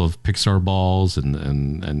couple of Pixar balls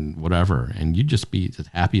and whatever, and you'd just be as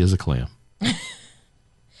happy as a clam.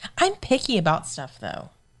 I'm picky about stuff,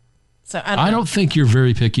 though. So I don't think you're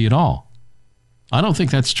very picky at all. I don't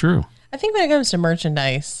think that's true. I think when it comes to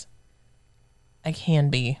merchandise, I can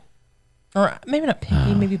be. Or maybe not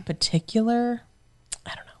picky, maybe particular.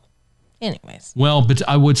 I don't know. Anyways. Well, but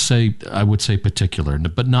I would say particular,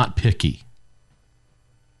 but not picky.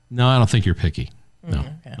 No, I don't think you're picky. No,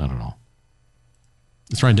 okay. Not at all.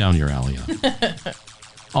 It's right down your alley.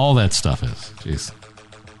 All that stuff is. Jeez.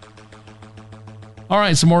 All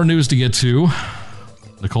right, some more news to get to.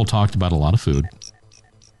 Nicole talked about a lot of food.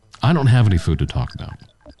 I don't have any food to talk about.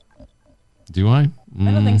 Do I?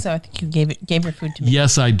 I don't think so. I think you gave your food to me.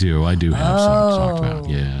 Yes, I do. I do have some to talk about.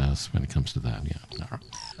 Yes, when it comes to that. Yeah. All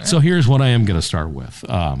right. So here's what I am going to start with.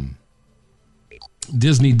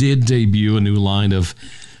 Disney did debut a new line of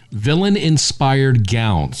villain-inspired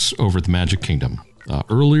gowns over at the Magic Kingdom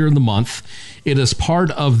earlier in the month. It is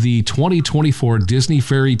part of the 2024 Disney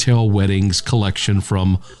Fairy Tale Weddings collection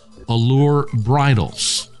from Allure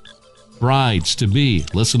Bridals. Brides-to-be,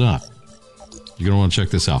 listen up. You're going to want to check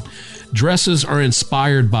this out. Dresses are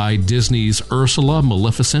inspired by Disney's Ursula,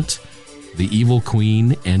 Maleficent, the Evil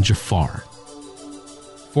Queen, and Jafar.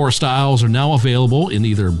 4 styles are now available in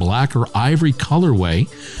either black or ivory colorway,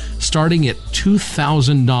 starting at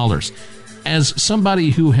 $2,000. As somebody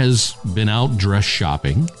who has been out dress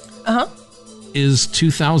shopping, is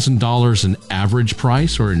 $2,000 an average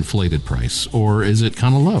price or inflated price, or is it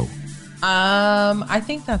kind of low? I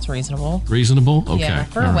think that's reasonable. Reasonable? Okay. Yeah,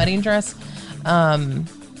 for a wedding dress.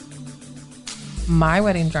 My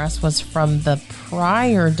wedding dress was from the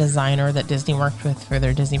prior designer that Disney worked with for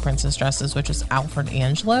their Disney Princess dresses, which is Alfred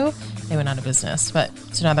Angelo. They went out of business, so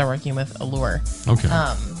now they're working with Allure. Okay.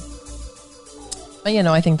 But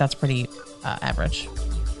I think that's pretty average.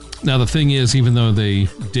 Now the thing is, even though they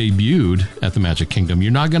debuted at the Magic Kingdom,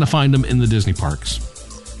 you're not going to find them in the Disney parks.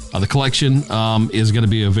 The collection is going to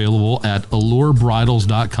be available at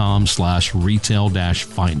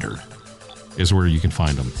allurebridals.com/retail-finder is where you can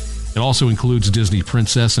find them. It also includes Disney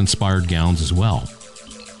princess-inspired gowns as well.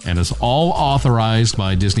 And is all authorized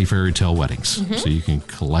by Disney Fairy Tale Weddings. So you can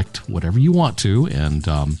collect whatever you want to. And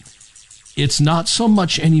it's not so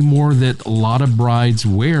much anymore that a lot of brides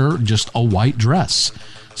wear just a white dress.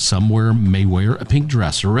 Some may wear a pink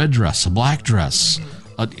dress, a red dress, a black dress.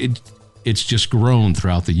 It's just grown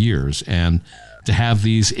throughout the years. And to have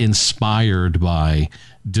these inspired by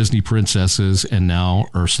Disney princesses and now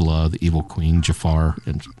Ursula, the evil queen, Jafar,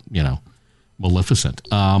 and, Maleficent.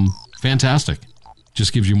 Fantastic.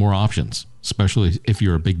 Just gives you more options, especially if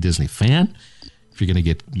you're a big Disney fan. If you're going to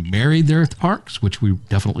get married there at the parks, which we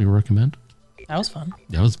definitely recommend. That was fun.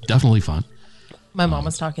 That was definitely fun. My mom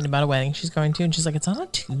was talking about a wedding she's going to, and she's like, it's on a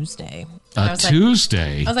Tuesday.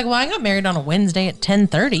 Tuesday? I was like, well, I got married on a Wednesday at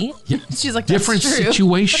 10:30. Yeah. She's like, that's different true.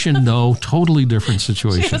 situation, though. Totally different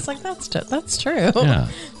situation. She was like, that's true. Yeah,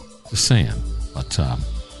 just saying. But,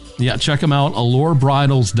 check them out.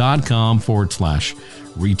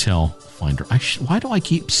 allurebridals.com/retail finder. Why do I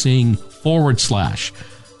keep saying /?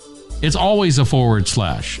 It's always a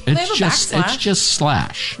 /. It's just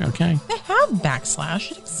slash. Okay. They have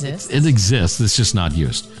backslash. It exists. It exists. It's just not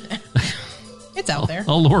used. It's out there.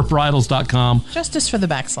 allurebridals.com. Justice for the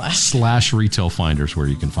backslash. /retail finders where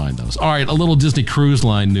you can find those. All right, a little Disney Cruise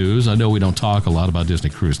Line news. I know we don't talk a lot about Disney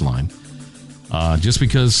Cruise Line, just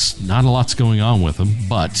because not a lot's going on with them,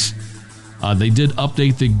 but they did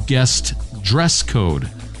update the guest dress code.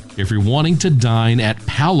 If you're wanting to dine at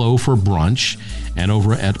Palo for brunch and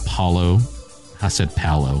over at Palo, I said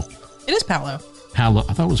Palo. It is Palo. Palo.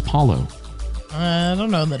 I thought it was Palo. I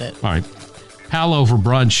don't know that it. All right. Palo for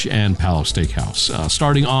brunch and Palo Steakhouse.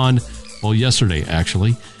 Starting on, yesterday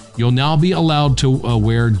actually, you'll now be allowed to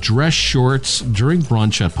wear dress shorts during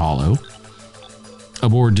brunch at Palo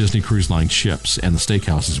aboard Disney Cruise Line ships and the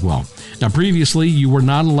steakhouse as well. Now, previously, you were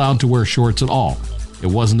not allowed to wear shorts at all. It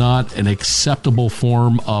was not an acceptable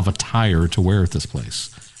form of attire to wear at this place.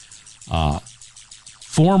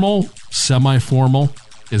 Formal, semi-formal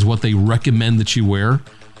is what they recommend that you wear,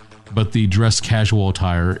 but the dress casual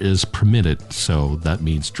attire is permitted. So that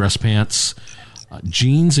means dress pants,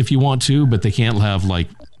 jeans if you want to, but they can't have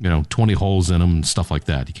 20 holes in them and stuff like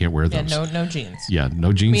that. You can't wear those. Yeah, no jeans. Yeah,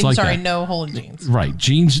 no jeans that. No hole in jeans. Right,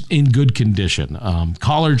 jeans in good condition.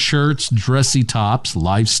 Collared shirts, dressy tops,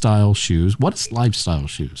 lifestyle shoes. What is lifestyle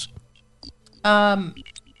shoes?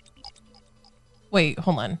 Wait,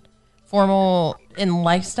 hold on. Formal and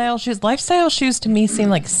lifestyle shoes. Lifestyle shoes to me seem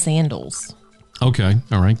like sandals. Okay,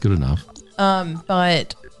 all right, good enough.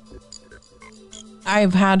 But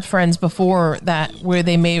I've had friends before where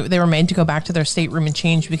they were made to go back to their stateroom and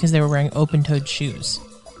change because they were wearing open-toed shoes.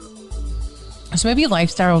 So maybe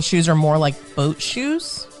lifestyle shoes are more like boat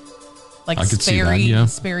shoes, like I could see that, yeah.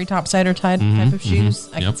 Sperry topsider type of shoes.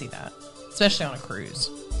 I can see that, especially on a cruise.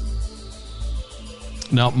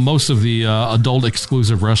 Now, most of the adult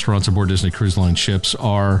exclusive restaurants aboard Disney Cruise Line ships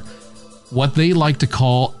are what they like to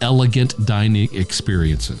call elegant dining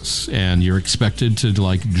experiences, and you're expected to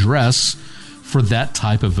dress for that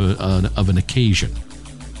type of an occasion,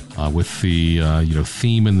 with the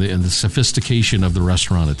theme and the sophistication of the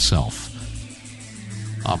restaurant itself.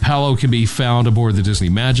 Palo can be found aboard the Disney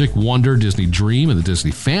Magic, Wonder, Disney Dream, and the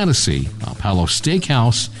Disney Fantasy. Palo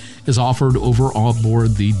Steakhouse is offered over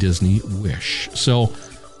aboard the Disney Wish. So,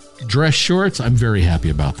 dress shorts, I'm very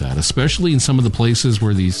happy about that, especially in some of the places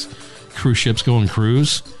where these cruise ships go and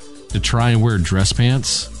cruise. To try and wear dress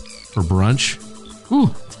pants for brunch,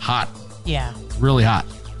 it's hot. Yeah, really hot.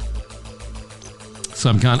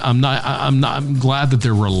 So I'm glad that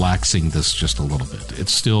they're relaxing this just a little bit.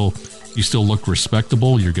 It's still. You still look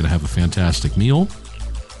respectable. You're going to have a fantastic meal.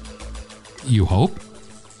 You hope.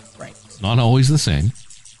 Right. It's not always the same.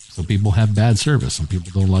 Some people have bad service. Some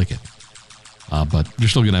people don't like it. But you're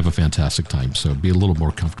still going to have a fantastic time. So be a little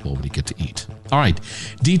more comfortable when you get to eat. All right.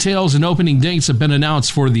 Details and opening dates have been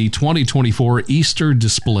announced for the 2024 Easter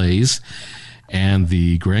displays and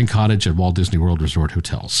the Grand Cottage at Walt Disney World Resort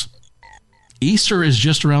Hotels. Easter is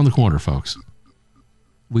just around the corner, folks.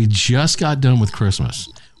 We just got done with Christmas.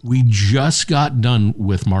 We just got done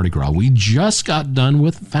with Mardi Gras. We just got done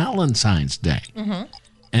with Valentine's Day. Mm-hmm.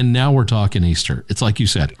 And now we're talking Easter. It's like you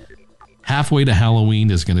said, halfway to Halloween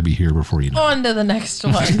is going to be here before you know it. On to the next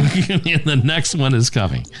one. The next one is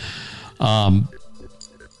coming. The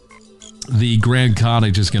Grand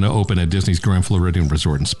Cottage is going to open at Disney's Grand Floridian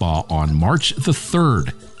Resort and Spa on March the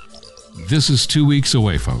 3rd. This is 2 weeks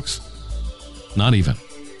away, folks. Not even.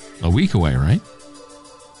 A week away, right?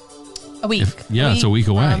 A week. It's a week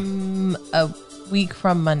away. A week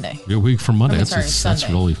from Monday. A week from Monday.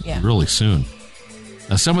 Sunday. That's really soon.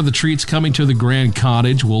 Some of the treats coming to the Grand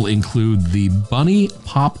Cottage will include the Bunny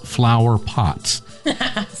Pop Flower Pots.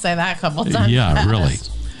 Say that a couple times. Yeah, fast. really.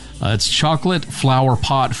 It's chocolate flower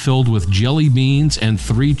pot filled with jelly beans and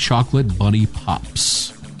 3 chocolate bunny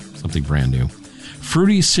pops. Something brand new.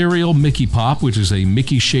 Fruity cereal Mickey Pop, which is a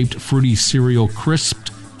Mickey-shaped fruity cereal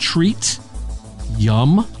crisped treat.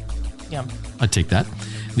 Yum. Yum. I'd take that.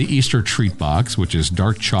 The Easter treat box, which is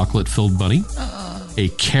dark chocolate filled bunny. A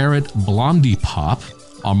carrot blondie pop.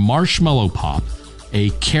 A marshmallow pop.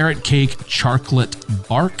 A carrot cake chocolate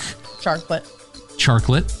bark. Chocolate.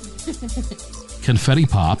 Confetti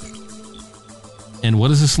pop. And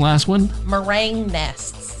what is this last one? Meringue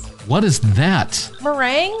nests. What is that?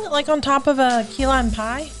 Meringue? Like on top of a key lime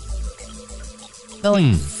pie?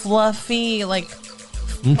 The fluffy,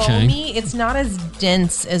 foamy. It's not as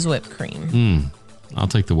dense as whipped cream. I'll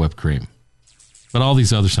take the whipped cream. But all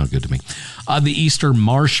these others sound good to me. The Easter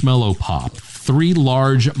marshmallow pop. 3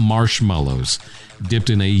 large marshmallows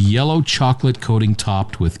dipped in a yellow chocolate coating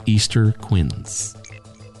topped with Easter quins.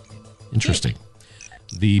 Interesting.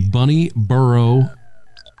 The Bunny Burrow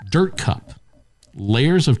Dirt Cup.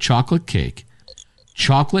 Layers of chocolate cake,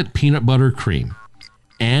 chocolate peanut butter cream,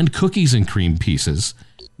 and cookies and cream pieces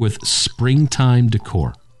with springtime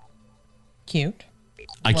decor. Cute.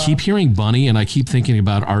 I keep hearing bunny, and I keep thinking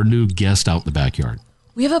about our new guest out in the backyard.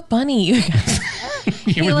 We have a bunny, you guys.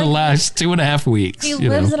 Here in the last 2.5 weeks. He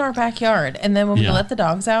lives in our backyard, and then when we let the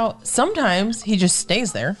dogs out, sometimes he just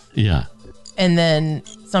stays there. Yeah. And then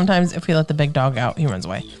sometimes if we let the big dog out, he runs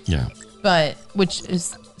away. Yeah. But, which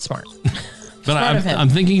is smart. But I'm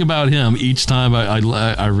thinking about him each time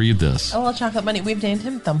I read this. A little chocolate bunny. We've named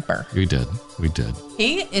him Thumper. We did.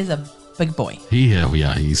 He is a big boy. He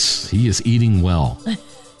is eating well.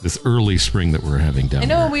 This early spring that we're having down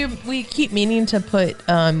here. I know we keep meaning to put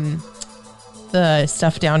the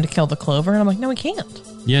stuff down to kill the clover, and I'm like, no, we can't.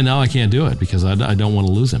 Yeah, now I can't do it because I don't want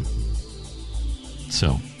to lose him.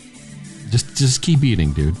 So, just keep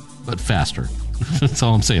eating, dude, but faster. That's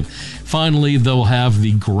all I'm saying. Finally, they'll have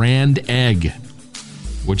the Grand Egg,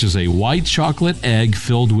 which is a white chocolate egg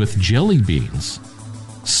filled with jelly beans,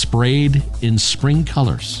 sprayed in spring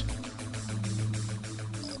colors.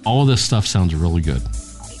 All of this stuff sounds really good.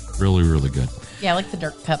 Really, really good. Yeah, I like the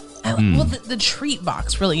dirt cup. Well, the treat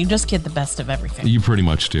box, really. You just get the best of everything. You pretty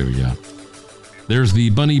much do, yeah. There's the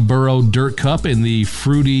Bunny Burrow Dirt Cup, and the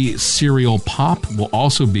Fruity Cereal Pop will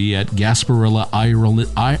also be at Gasparilla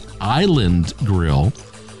Island Grill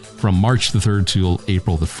from March the 3rd to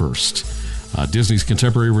April the 1st. Disney's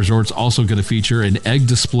Contemporary Resort's also going to feature an egg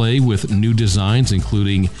display with new designs,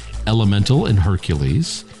 including Elemental and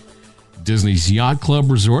Hercules. Disney's Yacht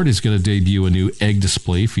Club Resort is going to debut a new egg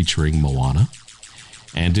display featuring Moana.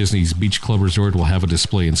 And Disney's Beach Club Resort will have a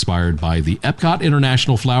display inspired by the Epcot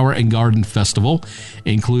International Flower and Garden Festival,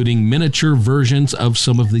 including miniature versions of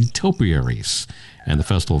some of the topiaries. And the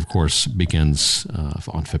festival, of course, begins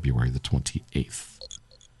on February the 28th.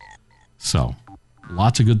 So,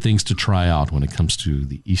 lots of good things to try out when it comes to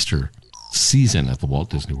the Easter season at the Walt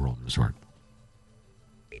Disney World Resort.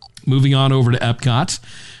 Moving on over to Epcot,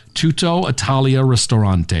 Tutto Italia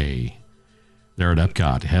Ristorante, there at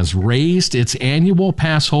Epcot, has raised its annual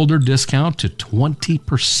pass holder discount to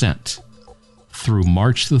 20% through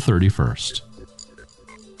March the 31st.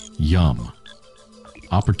 Yum.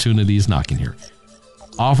 Opportunities knocking here.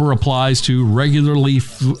 Offer applies to regularly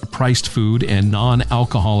priced food and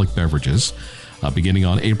non-alcoholic beverages beginning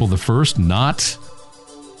on April the 1st, not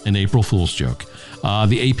an April Fool's joke.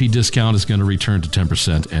 The AP discount is going to return to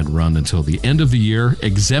 10% and run until the end of the year,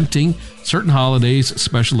 exempting certain holidays,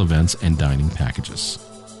 special events, and dining packages.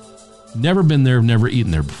 Never been there, never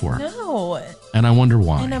eaten there before. No. And I wonder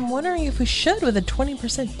why. And I'm wondering if we should with a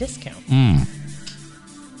 20% discount.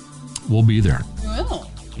 We'll be there. Will.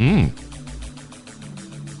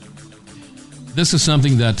 This is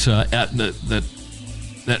something that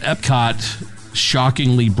that Epcot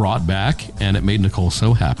shockingly brought back, and it made Nicole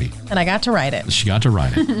so happy. And I got to ride it. She got to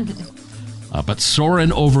ride it. But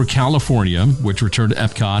Soarin' Over California, which returned to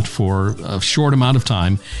Epcot for a short amount of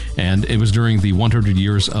time, and it was during the 100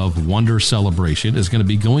 Years of Wonder celebration, is going to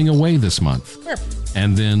be going away this month. Sure.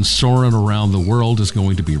 And then Soarin' Around the World is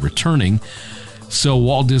going to be returning. So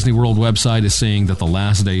Walt Disney World website is saying that the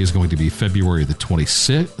last day is going to be February the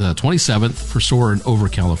 27th for Soarin' Over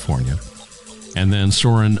California. And then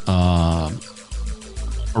Soarin'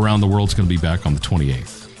 Around the World is going to be back on the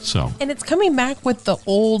 28th. So, and it's coming back with the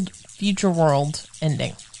old Future World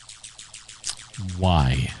ending.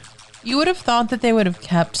 Why? You would have thought that they would have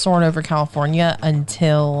kept Soarin' Over California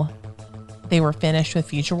until they were finished with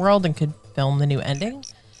Future World and could film the new ending.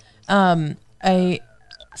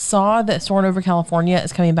 saw that Soarin' Over California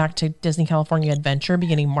is coming back to Disney California Adventure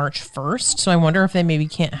beginning March 1st. So I wonder if they maybe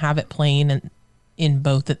can't have it playing in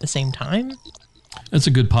both at the same time. That's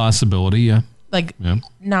a good possibility, yeah. Like,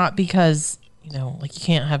 not because, like you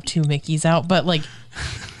can't have two Mickeys out, but like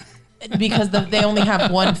because they only have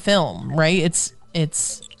one film, right?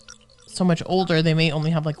 It's so much older, they may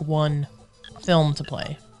only have like one film to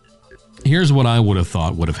play. Here's what I would have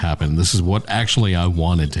thought would have happened. This is what actually I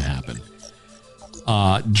wanted to happen.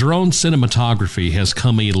 Drone cinematography has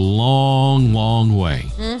come a long, long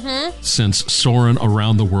way since Soarin'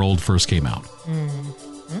 Around the World first came out.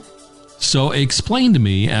 So explain to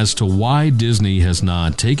me as to why Disney has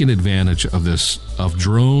not taken advantage of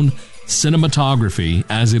drone cinematography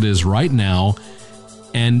as it is right now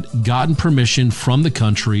and gotten permission from the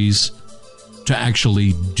countries to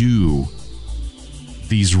actually do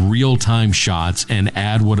these real-time shots and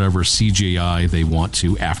add whatever CGI they want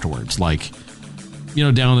to afterwards. Like,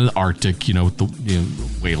 down in the Arctic, with the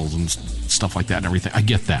whales and stuff like that and everything. I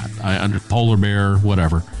get that. Under polar bear,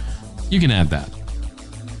 whatever. You can add that.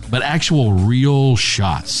 But actual real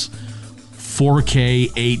shots, 4K,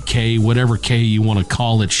 8K, whatever K you want to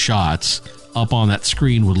call it, shots up on that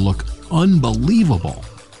screen would look unbelievable.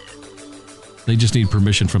 They just need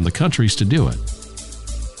permission from the countries to do it.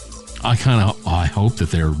 I hope that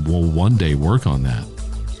they will one day work on that.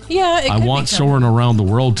 Yeah, I want Soarin' Around the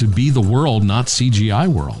World to be the world, not CGI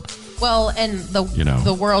world. Well, and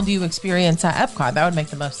the world you experience at Epcot, that would make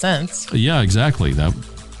the most sense. Yeah, exactly. That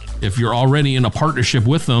if you're already in a partnership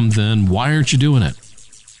with them, then why aren't you doing it?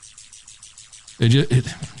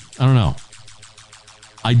 I don't know.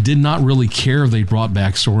 I did not really care if they brought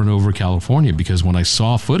back Soarin' Over California because when I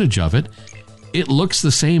saw footage of it, it looks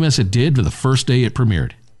the same as it did for the first day it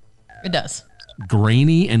premiered. It does.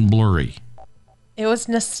 Grainy and blurry. It was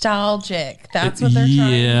nostalgic. That's what they're trying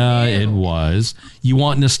to do. Yeah, it was. You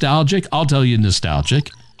want nostalgic? I'll tell you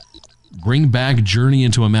nostalgic. Bring back Journey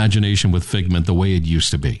into Imagination with Figment the way it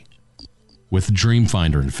used to be. With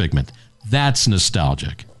Dreamfinder and Figment. That's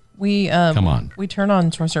nostalgic. Come on. We turn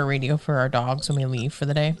on Sorcerer Radio for our dogs when we leave for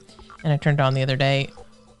the day. And I turned it on the other day.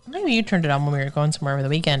 Maybe you turned it on when we were going somewhere over the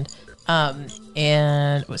weekend. And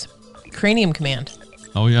it was Cranium Command.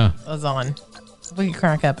 Oh, yeah. It was on. We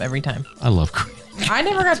crack up every time. I love Cranium. I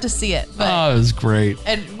never got to see it, but it was great.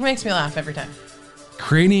 It makes me laugh every time.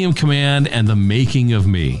 Cranium Command and The Making of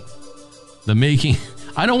Me.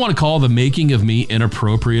 I don't want to call The Making of Me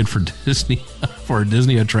inappropriate for Disney, for a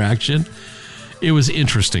Disney attraction. It was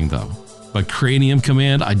interesting, though. But Cranium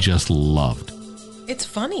Command, I just loved. It's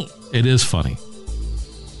funny. It is funny.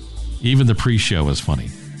 Even the pre-show is funny.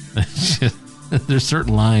 There's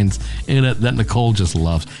certain lines in it that Nicole just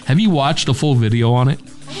loves. Have you watched a full video on it?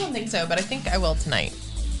 I don't think so, but I think I will tonight.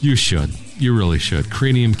 You should. You really should.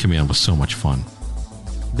 Cranium Command was so much fun.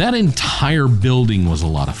 That entire building was a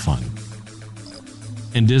lot of fun.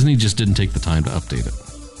 And Disney just didn't take the time to update it.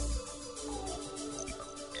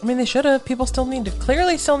 I mean, they should have. People still need to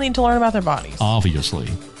learn about their bodies. Obviously.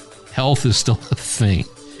 Health is still a thing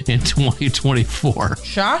in 2024.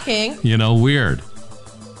 Shocking. Weird.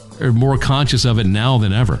 They're more conscious of it now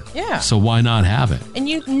than ever. Yeah. So why not have it? And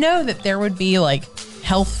you know that there would be like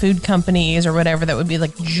health food companies or whatever that would be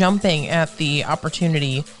like jumping at the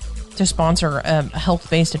opportunity to sponsor a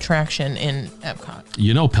health-based attraction in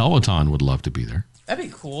Epcot. Peloton would love to be there. That'd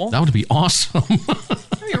be cool. That would be awesome.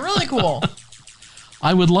 That'd be really cool.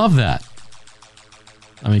 I would love that.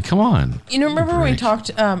 I mean, come on. Remember when we talked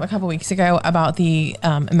a couple weeks ago about the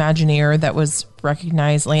Imagineer that was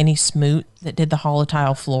recognized, Lanny Smoot, that did the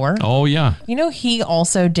holotile floor? Oh, yeah. He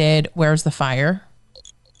also did Where's the Fire?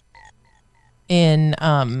 In,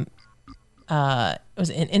 was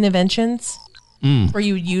it in Interventions? Where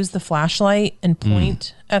you would use the flashlight and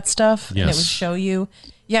point at stuff, and it would show you.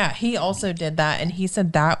 Yeah, he also did that, and he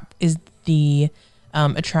said that is the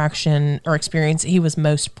attraction or experience he was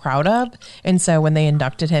most proud of. And so when they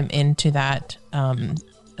inducted him into that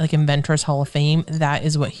Inventors Hall of Fame, that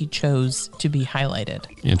is what he chose to be highlighted.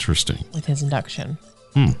 Interesting. With his induction.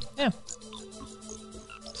 Yeah.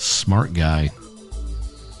 Smart guy.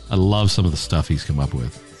 I love some of the stuff he's come up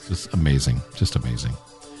with. It's just amazing. Just amazing.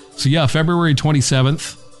 So yeah, February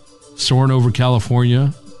 27th, Soarin' Over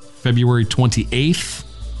California. February 28th,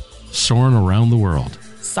 Soarin' Around the World.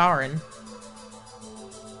 Soarin'.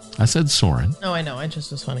 I said Soarin'. Oh, I know. It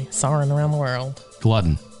just was funny. Soarin' Around the World.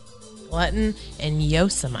 Glutton and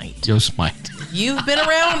Yosemite. You've been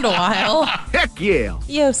around a while. Heck yeah.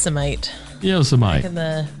 Yosemite. Yosemite.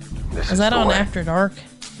 Was that on After Dark?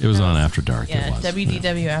 It was on After Dark. Yeah, it was.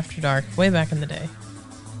 WDW After Dark, way back in the day.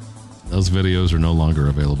 Those videos are no longer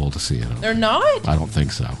available to see. They're not? I don't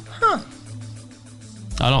think so. Huh.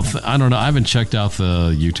 I don't know. I haven't checked out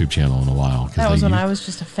the YouTube channel in a while. That was when I was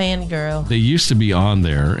just a fangirl. They used to be on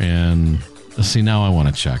there, and see, now I want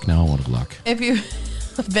to check. Now I want to look. If you've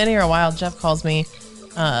been here a while, Jeff calls me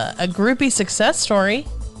a groupie success story.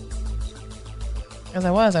 As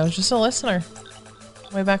I was just a listener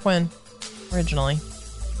way back when, originally.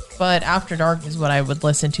 But After Dark is what I would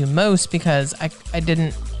listen to most because I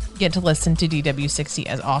didn't get to listen to DW60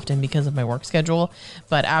 as often because of my work schedule.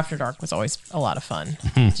 But After Dark was always a lot of fun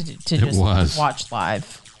to just watch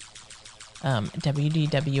live.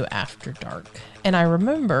 WDW After Dark. And I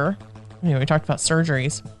remember, we talked about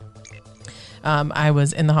surgeries. I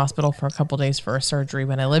was in the hospital for a couple days for a surgery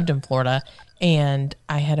when I lived in Florida, and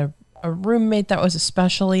I had a roommate that was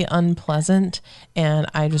especially unpleasant, and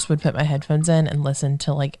I just would put my headphones in and listen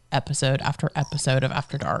to like episode after episode of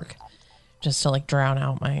After Dark just to like drown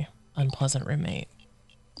out my unpleasant roommate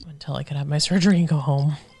until I could have my surgery and go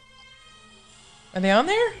home. Are they on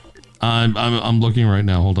there? I'm looking right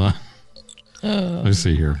now. Hold on. Let's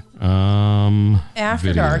see here. After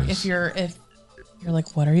videos. Dark, if you're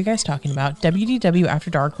like, what are you guys talking about? WDW After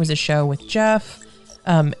Dark was a show with Jeff,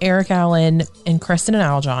 Eric Allen, and Kristen and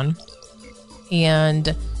Aljon.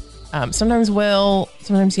 And sometimes Will,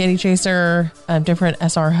 sometimes Yeti Chaser, different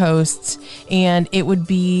SR hosts. And it would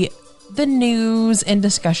be the news and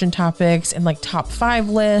discussion topics and like top 5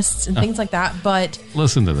 lists and things like that. But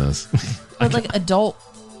listen to this. But like adult.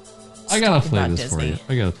 I gotta play this Disney.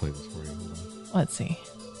 for you. Hold on. Let's see.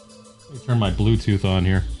 Let me turn my Bluetooth on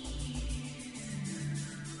here.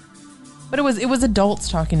 But it was adults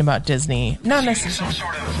talking about Disney, not necessarily.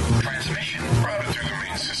 Some sort of transmission routed through the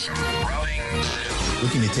main system. Routing.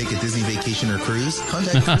 Looking to take a Disney vacation or cruise?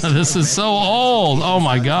 Contact This is so old. Oh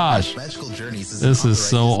my gosh. Magical Journeys This is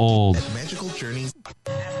so old. Magical Journeys.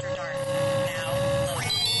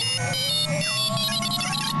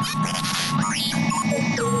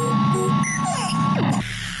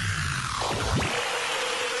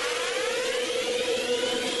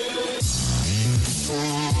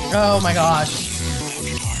 Oh my gosh.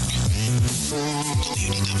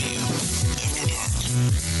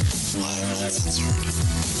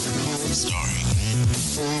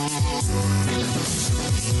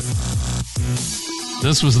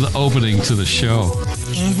 This was the opening to the show.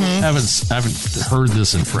 Haven't heard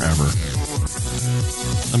this in forever.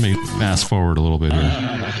 Let me fast forward a little bit here.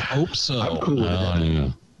 I hope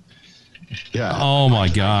so. Yeah. Oh my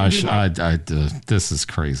gosh! This is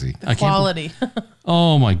crazy. Quality.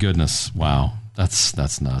 Oh my goodness! Wow,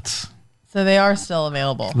 that's nuts. So they are still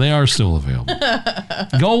available. They are still available.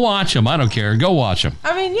 Go watch them. I don't care. Go watch them.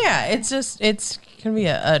 I mean, yeah, it's gonna be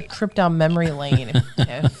a trip down memory lane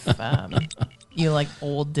if you like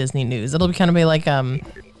old Disney news. It'll be kind of be like when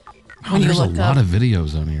there's a lot of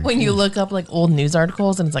videos on here. When you look up like old news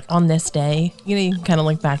articles and it's like on this day, you can kind of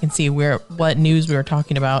look back and see what news we were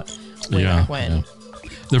talking about. Way back when. Yeah.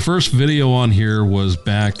 The first video on here was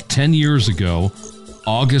back 10 years ago,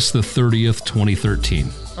 August the 30th, 2013.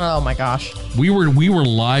 Oh my gosh. We were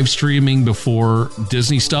live streaming before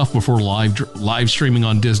Disney stuff, before live streaming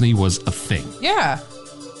on Disney was a thing. Yeah.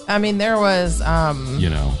 I mean, there was, I'm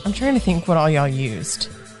trying to think what all y'all used.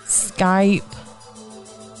 Skype.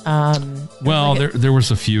 Well, there was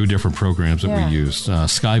a few different programs that we used.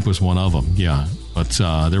 Skype was one of them, yeah. But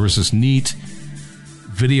there was this neat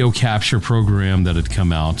video capture program that had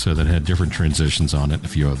come out that had different transitions on it and a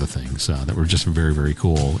few other things that were just very, very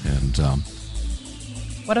cool. And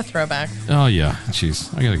what a throwback. Oh, yeah.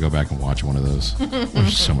 Jeez, I got to go back and watch one of those. It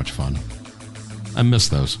was so much fun. I miss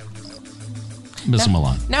those. Miss them a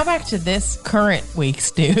lot. Now back to this current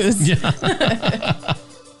week's news. Yeah.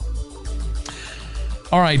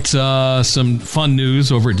 All right, some fun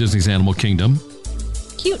news over at Disney's Animal Kingdom.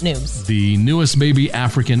 Cute news. The newest baby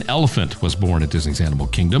African elephant was born at Disney's Animal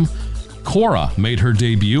Kingdom. Cora made her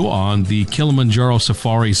debut on the Kilimanjaro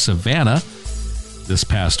Safari Savannah this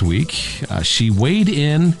past week. She weighed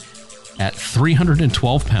in at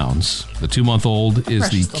 312 pounds. The 2-month-old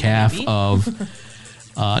is the calf of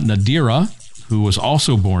Nadira, who was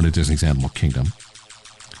also born at Disney's Animal Kingdom.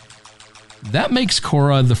 That makes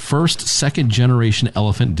Cora the first second-generation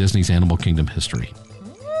elephant in Disney's Animal Kingdom history.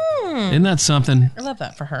 Isn't that something? I love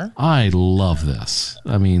that for her. I love this.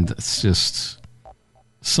 I mean, it's just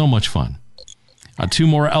so much fun. 2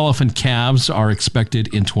 more elephant calves are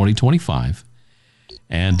expected in 2025.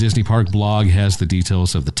 And Disney Park Blog has the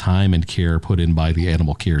details of the time and care put in by the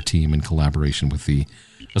animal care team in collaboration with the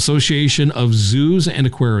Association of Zoos and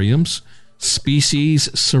Aquariums Species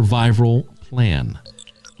Survival Plan,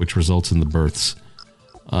 which results in the births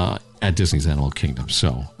at Disney's Animal Kingdom.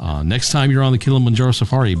 So next time you're on the Kilimanjaro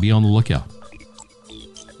Safari, be on the lookout.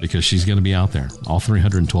 because she's going to be out there, all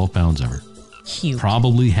 312 pounds of her. Cute.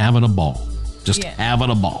 Probably having a ball. Just having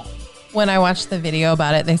a ball. When I watched the video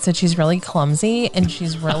about it, they said she's really clumsy and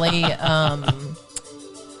she's really,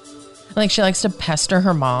 like she likes to pester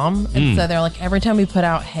her mom. And so they're like, every time we put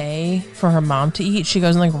out hay for her mom to eat, she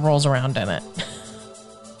goes and like rolls around in it.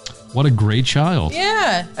 What a great child.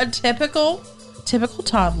 Yeah. A typical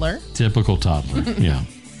toddler. Typical toddler. Yeah.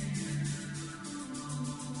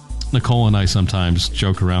 Nicole and I sometimes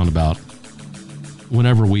joke around about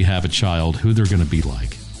whenever we have a child, who they're going to be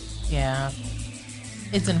like. Yeah.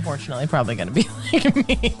 It's unfortunately probably going to be like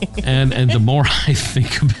me. And the more I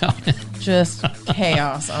think about it, just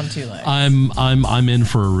chaos on two legs. I'm in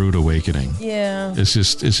for a rude awakening. Yeah. It's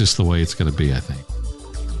just the way it's going to be, I think.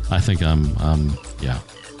 I think yeah.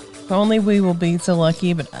 If only we will be so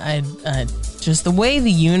lucky, but I just the way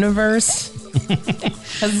the universe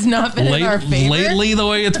has not been in our favor. Lately, the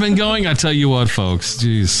way it's been going, I tell you what, folks,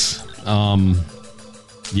 jeez.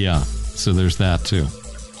 Yeah, so there's that too.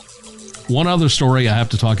 One other story I have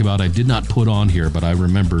to talk about I did not put on here, but I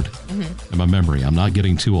remembered in my memory. I'm not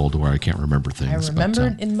getting too old to where I can't remember things. I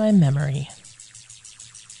remembered in my memory.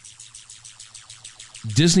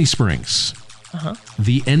 Disney Springs.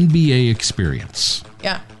 The NBA experience.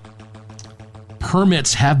 Yeah.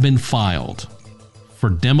 Permits have been filed for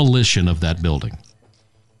demolition of that building.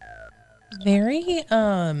 Very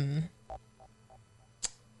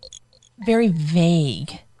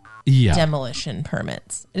vague demolition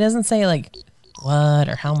permits. It doesn't say like what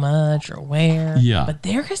or how much or where. Yeah. But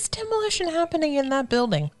there is demolition happening in that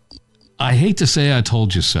building. I hate to say I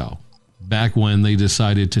told you so. Back when they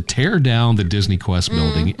decided to tear down the Disney Quest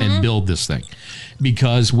building and build this thing.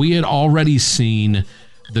 Because we had already seen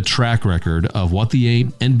the track record of what the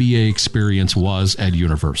NBA experience was at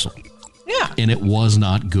Universal. Yeah. And it was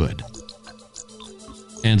not good.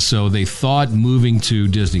 And so they thought moving to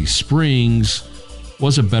Disney Springs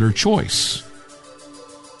was a better choice.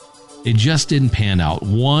 It just didn't pan out.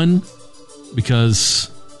 One, because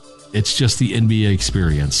it's just the NBA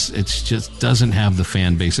experience. It just doesn't have the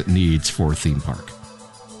fan base it needs for a theme park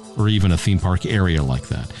or even a theme park area like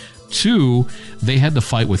that. Two, they had to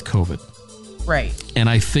fight with COVID. Right. And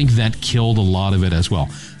I think that killed a lot of it as well.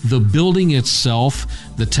 The building itself,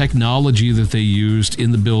 the technology that they used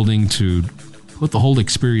in the building to put the whole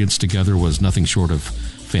experience together was nothing short of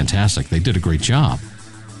fantastic. They did a great job.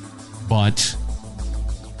 But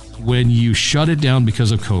when you shut it down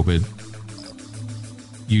because of COVID,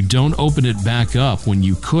 you don't open it back up when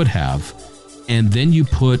you could have, and then you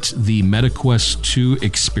put the MetaQuest 2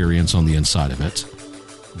 experience on the inside of it.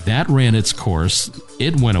 That ran its course.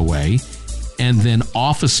 It went away. And then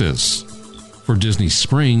offices for Disney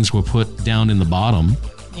Springs were put down in the bottom.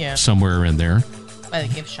 Yeah. Somewhere in there. By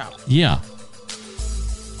the gift shop. Yeah.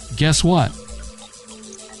 Guess what?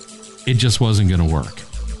 It just wasn't going to work.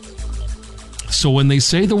 So when they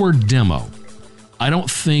say the word demo, I don't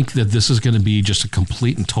think that this is going to be just a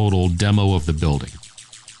complete and total demo of the building.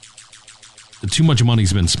 Too much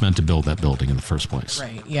money's been spent to build that building in the first place.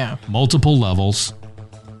 Right, yeah. Multiple levels.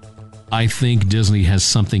 I think Disney has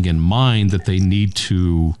something in mind that they need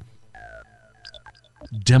to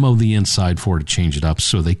demo the inside for to change it up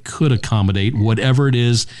so they could accommodate whatever it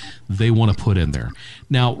is they want to put in there.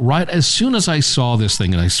 Now, right as soon as I saw this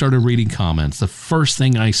thing and I started reading comments, the first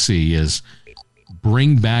thing I see is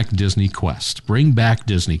bring back Disney Quest. Bring back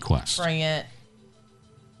Disney Quest. Bring it.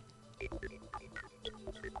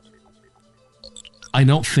 I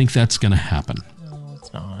don't think that's going to happen. No,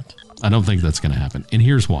 it's not. I don't think that's going to happen. And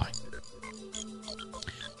here's why.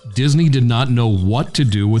 Disney did not know what to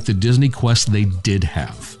do with the Disney Quest they did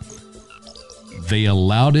have. They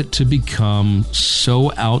allowed it to become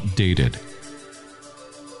so outdated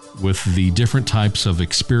with the different types of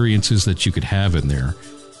experiences that you could have in there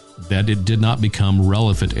that it did not become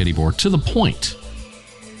relevant anymore, to the point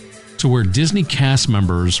to where Disney cast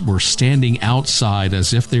members were standing outside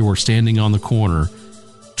as if they were standing on the corner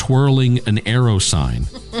twirling an arrow sign.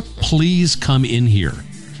 Please come in here.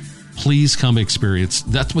 Please come experience.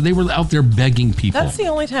 That's what they were out there begging people. That's the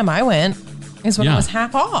only time I went is when it was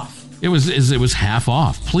half off. It was half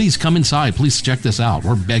off. Please come inside. Please check this out.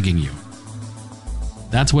 We're begging you.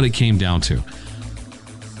 That's what it came down to.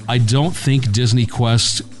 I don't think Disney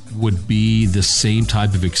Quest would be the same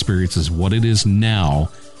type of experience as what it is now,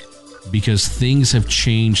 because things have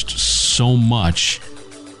changed so much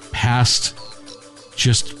past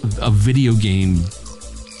just a video game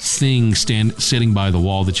thing sitting by the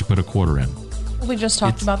wall that you put a quarter in. We just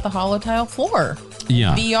talked about the holotile floor.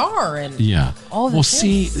 Yeah. VR and all the Well,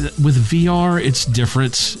 things. see, with VR, it's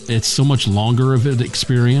different. It's so much longer of an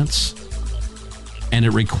experience, and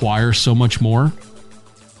it requires so much more.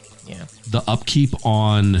 the upkeep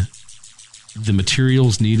on the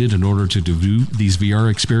materials needed in order to do these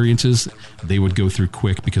VR experiences, they would go through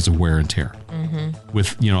quick because of wear and tear. Mm-hmm.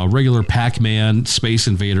 With, a regular Pac-Man, Space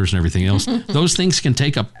Invaders, and everything else, those things can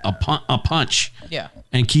take a punch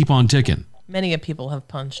and keep on ticking. Many people have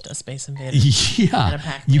punched a Space Invader. Yeah. And a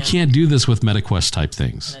Pac-Man. You can't do this with MetaQuest type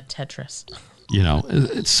things. And a Tetris.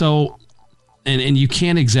 So, and you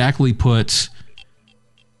can't exactly put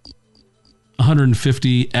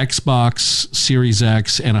 150 Xbox Series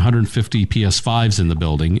X and 150 PS5s in the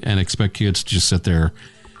building and expect kids to just sit there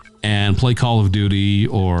and play Call of Duty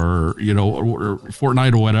or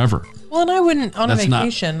Fortnite or whatever. Well, and I wouldn't, on a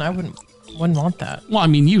vacation, I wouldn't want that. Well, I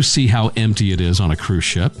mean, you see how empty it is on a cruise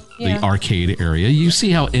ship, the arcade area. You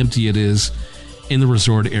see how empty it is in the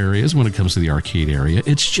resort areas when it comes to the arcade area.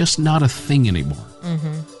 It's just not a thing anymore.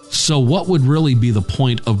 Mm-hmm. So what would really be the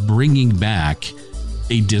point of bringing back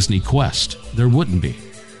a Disney Quest? There wouldn't be.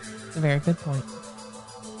 It's a very good point.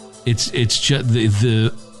 It's just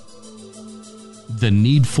the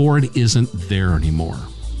need for it isn't there anymore.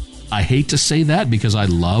 I hate to say that because I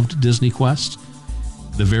loved Disney Quest,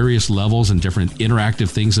 the various levels and different interactive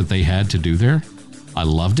things that they had to do there. I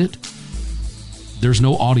loved it. There's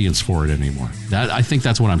no audience for it anymore. I think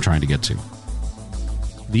that's what I'm trying to get to.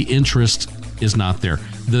 The interest is not there.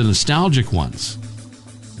 The nostalgic ones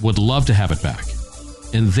would love to have it back.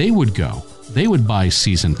 And they would go. They would buy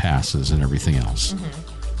season passes and everything else.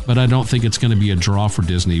 Mm-hmm. But I don't think it's going to be a draw for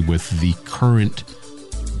Disney with the current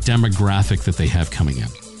demographic that they have coming in.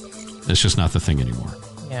 That's just not the thing anymore.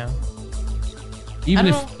 Yeah. Even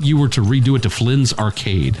if you were to redo it to Flynn's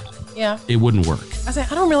Arcade, it wouldn't work. I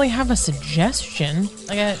don't really have a suggestion,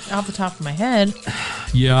 off the top of my head.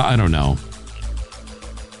 Yeah, I don't know.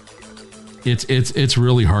 It's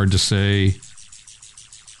really hard to say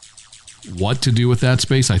what to do with that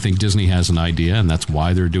space. I think Disney has an idea, and that's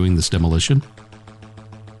why they're doing this demolition.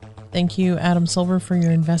 Thank you, Adam Silver, for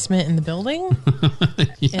your investment in the building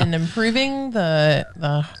and improving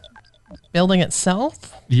the building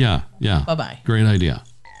itself. Yeah. Bye-bye. Great idea.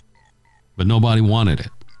 But nobody wanted it.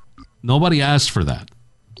 Nobody asked for that.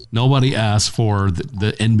 Nobody asked for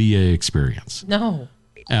the NBA experience. No.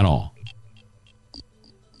 At all.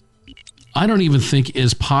 I don't even think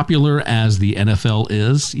as popular as the NFL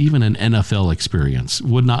is, even an NFL experience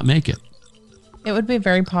would not make it. It would be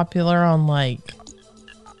very popular on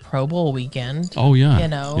Pro Bowl weekend. Oh, yeah.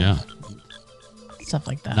 Yeah. Stuff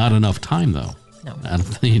like that. Not enough time, though. No. Out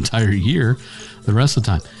of the entire year, the rest of the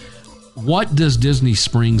time. What does Disney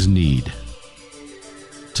Springs need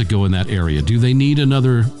to go in that area? Do they need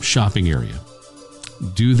another shopping area?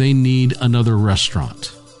 Do they need another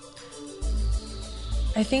restaurant?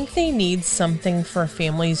 I think they need something for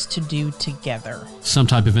families to do together. Some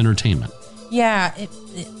type of entertainment. Yeah, it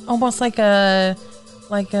almost like a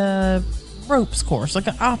ropes course, like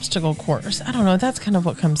an obstacle course. I don't know. That's kind of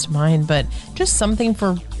what comes to mind, but just something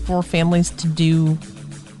for families to do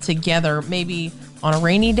together, maybe on a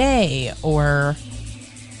rainy day or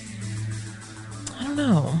I don't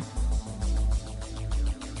know.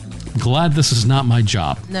 Glad this is not my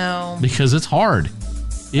job. No. Because it's hard.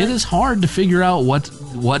 It is hard to figure out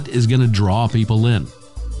what is going to draw people in.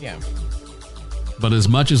 Yeah. But as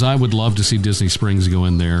much as I would love to see Disney Springs go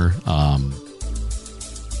in there,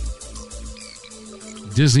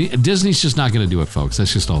 Disney's just not going to do it, folks.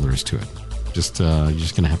 That's just all there is to it. You're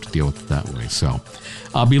just going to have to deal with it that way. So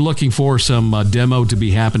I'll be looking for some demo to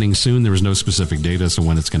be happening soon. There is no specific date as to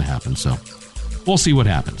when it's going to happen. So we'll see what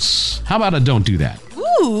happens. How about a don't do that?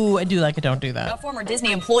 Ooh, I do like a don't do that. A former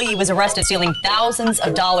Disney employee was arrested stealing thousands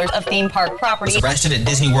of dollars of theme park property. Was arrested at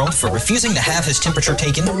Disney World for refusing to have his temperature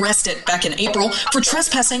taken. Arrested back in April for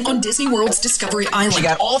trespassing on Disney World's Discovery Island. She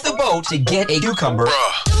got off the boat to get a cucumber.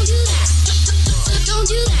 Don't do that. Don't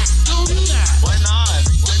do that. Don't do that. Why not?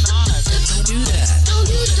 Why not? Don't do that. Don't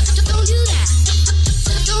do that. Don't do that.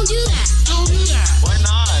 Don't do that. Don't do that. Why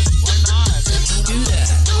not? Why not? Don't do that.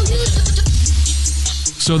 Don't do that.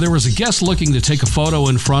 So there was a guest looking to take a photo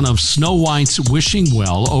in front of Snow White's wishing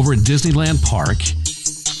well over at Disneyland Park.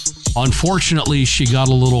 Unfortunately, she got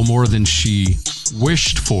a little more than she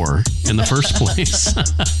wished for in the first place.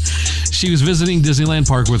 She was visiting Disneyland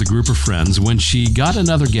Park with a group of friends when she got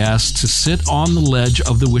another guest to sit on the ledge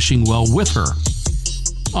of the wishing well with her.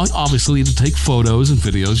 Obviously, to take photos and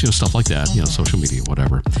videos, stuff like that, social media,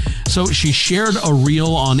 whatever. So she shared a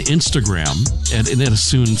reel on Instagram, and it has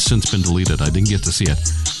since been deleted. I didn't get to see it.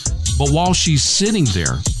 But while she's sitting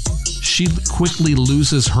there, she quickly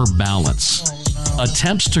loses her balance,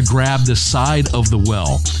 attempts to grab the side of the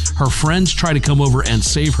well. Her friends try to come over and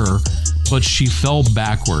save her, but she fell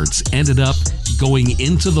backwards, ended up going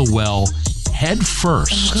into the well head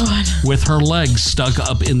first with her legs stuck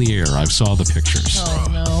up in the air. I saw the pictures. Oh,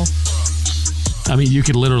 no. I mean, you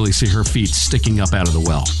could literally see her feet sticking up out of the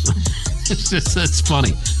well. It's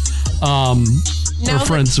funny. Her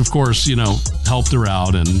friends, of course, helped her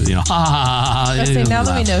out and, now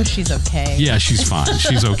that we know she's okay. Yeah, she's fine.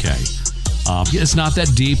 She's okay. It's not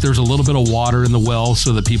that deep. There's a little bit of water in the well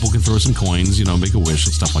so that people can throw some coins, make a wish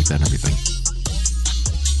and stuff like that and everything.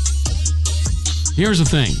 Here's the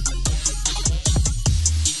thing.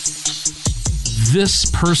 This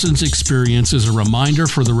person's experience is a reminder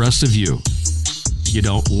for the rest of you. You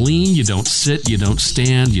don't lean, you don't sit, you don't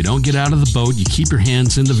stand, you don't get out of the boat, you keep your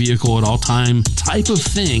hands in the vehicle at all time. Type of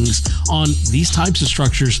things on these types of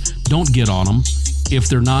structures, don't get on them if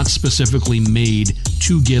they're not specifically made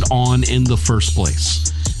to get on in the first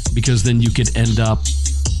place. Because then you could end up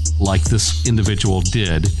like this individual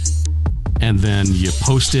did, and then you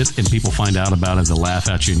post it and people find out about it, they laugh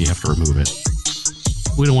at you and you have to remove it.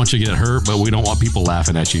 We don't want you to get hurt, but we don't want people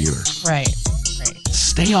laughing at you either. Right.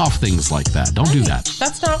 Stay off things like that. Don't do that.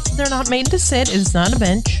 They're not made to sit. It's not a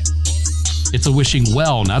bench. It's a wishing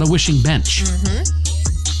well, not a wishing bench.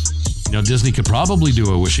 Mm-hmm. Disney could probably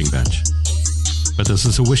do a wishing bench, but this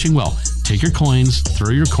is a wishing well. Take your coins, throw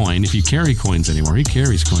your coin. If you carry coins anymore, who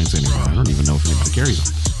carries coins anymore? I don't even know if anybody carries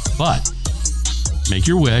them. But make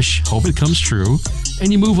your wish, hope it comes true,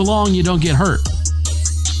 and you move along, you don't get hurt.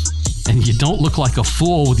 And you don't look like a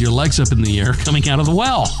fool with your legs up in the air coming out of the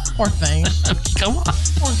well. Poor thing. Come on.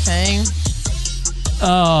 Poor thing.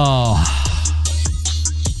 Oh.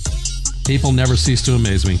 People never cease to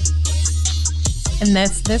amaze me. And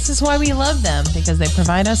this is why we love them, because they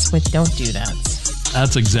provide us with don't do that.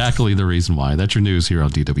 That's exactly the reason why. That's your news here on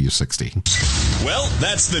DW60. Well,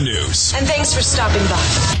 that's the news. And thanks for stopping by.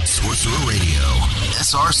 Sorcerer Radio,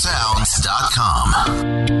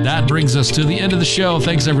 srsounds.com. That brings us to the end of the show.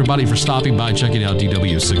 Thanks, everybody, for stopping by, checking out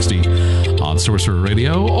DW60 on Sorcerer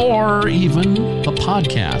Radio or even the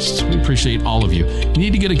podcasts. We appreciate all of you. You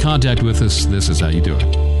need to get in contact with us. This is how you do it.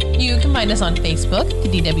 You can find us on Facebook, the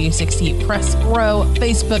DW60 Press Row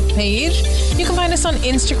Facebook page. You can find us on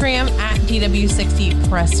Instagram at DW60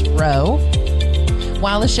 Press Row.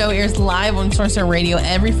 While the show airs live on Sorcerer Radio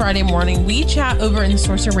every Friday morning, we chat over in the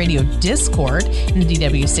Sorcerer Radio Discord in the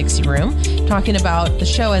DW60 room, talking about the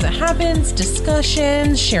show as it happens,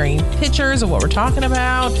 discussions, sharing pictures of what we're talking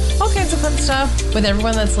about, all kinds of fun stuff with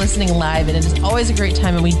everyone that's listening live. And it is always a great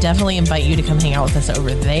time, and we definitely invite you to come hang out with us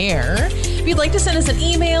over there. If you'd like to send us an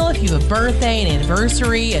email, if you have a birthday, an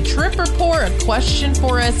anniversary, a trip report, a question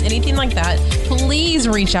for us, anything like that, please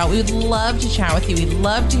reach out. We would love to chat with you. We'd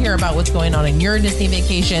love to hear about what's going on in your Disney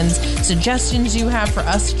vacations, suggestions you have for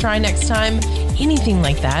us to try next time, anything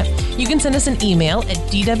like that. You can send us an email at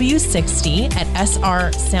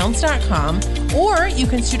dw60@srsounds.com, or you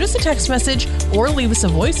can shoot us a text message or leave us a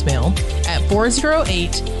voicemail at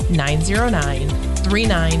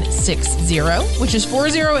 408-909-3960, which is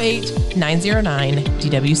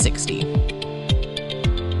 408-909-DW60.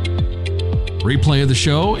 Replay of the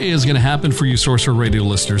show is going to happen for you Sorcerer Radio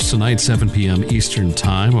listeners tonight, 7 p.m. Eastern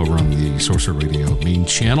Time over on the Sorcerer Radio main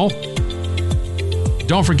channel.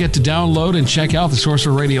 Don't forget to download and check out the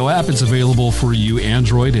Sorcerer Radio app. It's available for you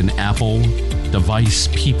Android and Apple device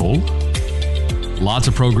people. Lots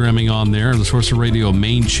of programming on there. The Sorcerer Radio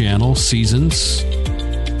main channel, seasons,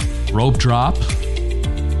 rope drop,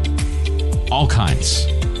 all kinds.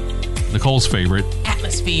 Nicole's favorite.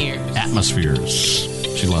 Atmospheres.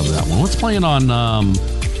 She loves that one. What's playing on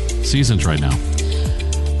seasons right now?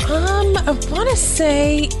 I want to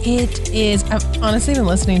say it is. I've honestly been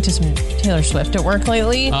listening to some Taylor Swift at work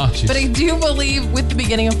lately. But I do believe with the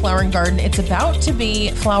beginning of Flower and Garden, it's about to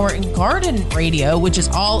be Flower and Garden Radio, which is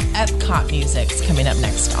all Epcot music's coming up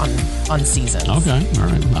next on seasons. Okay, all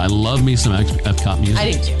right. I love me some Epcot music.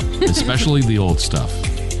 I do too. Especially the old stuff.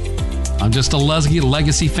 I'm just a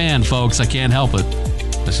legacy fan, folks. I can't help it.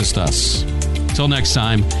 That's just us. Till next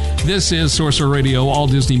time, this is Sorcerer Radio, all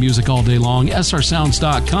Disney music all day long,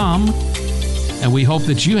 srsounds.com. And we hope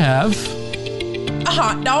that you have a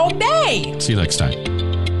hot dog day. See you next time.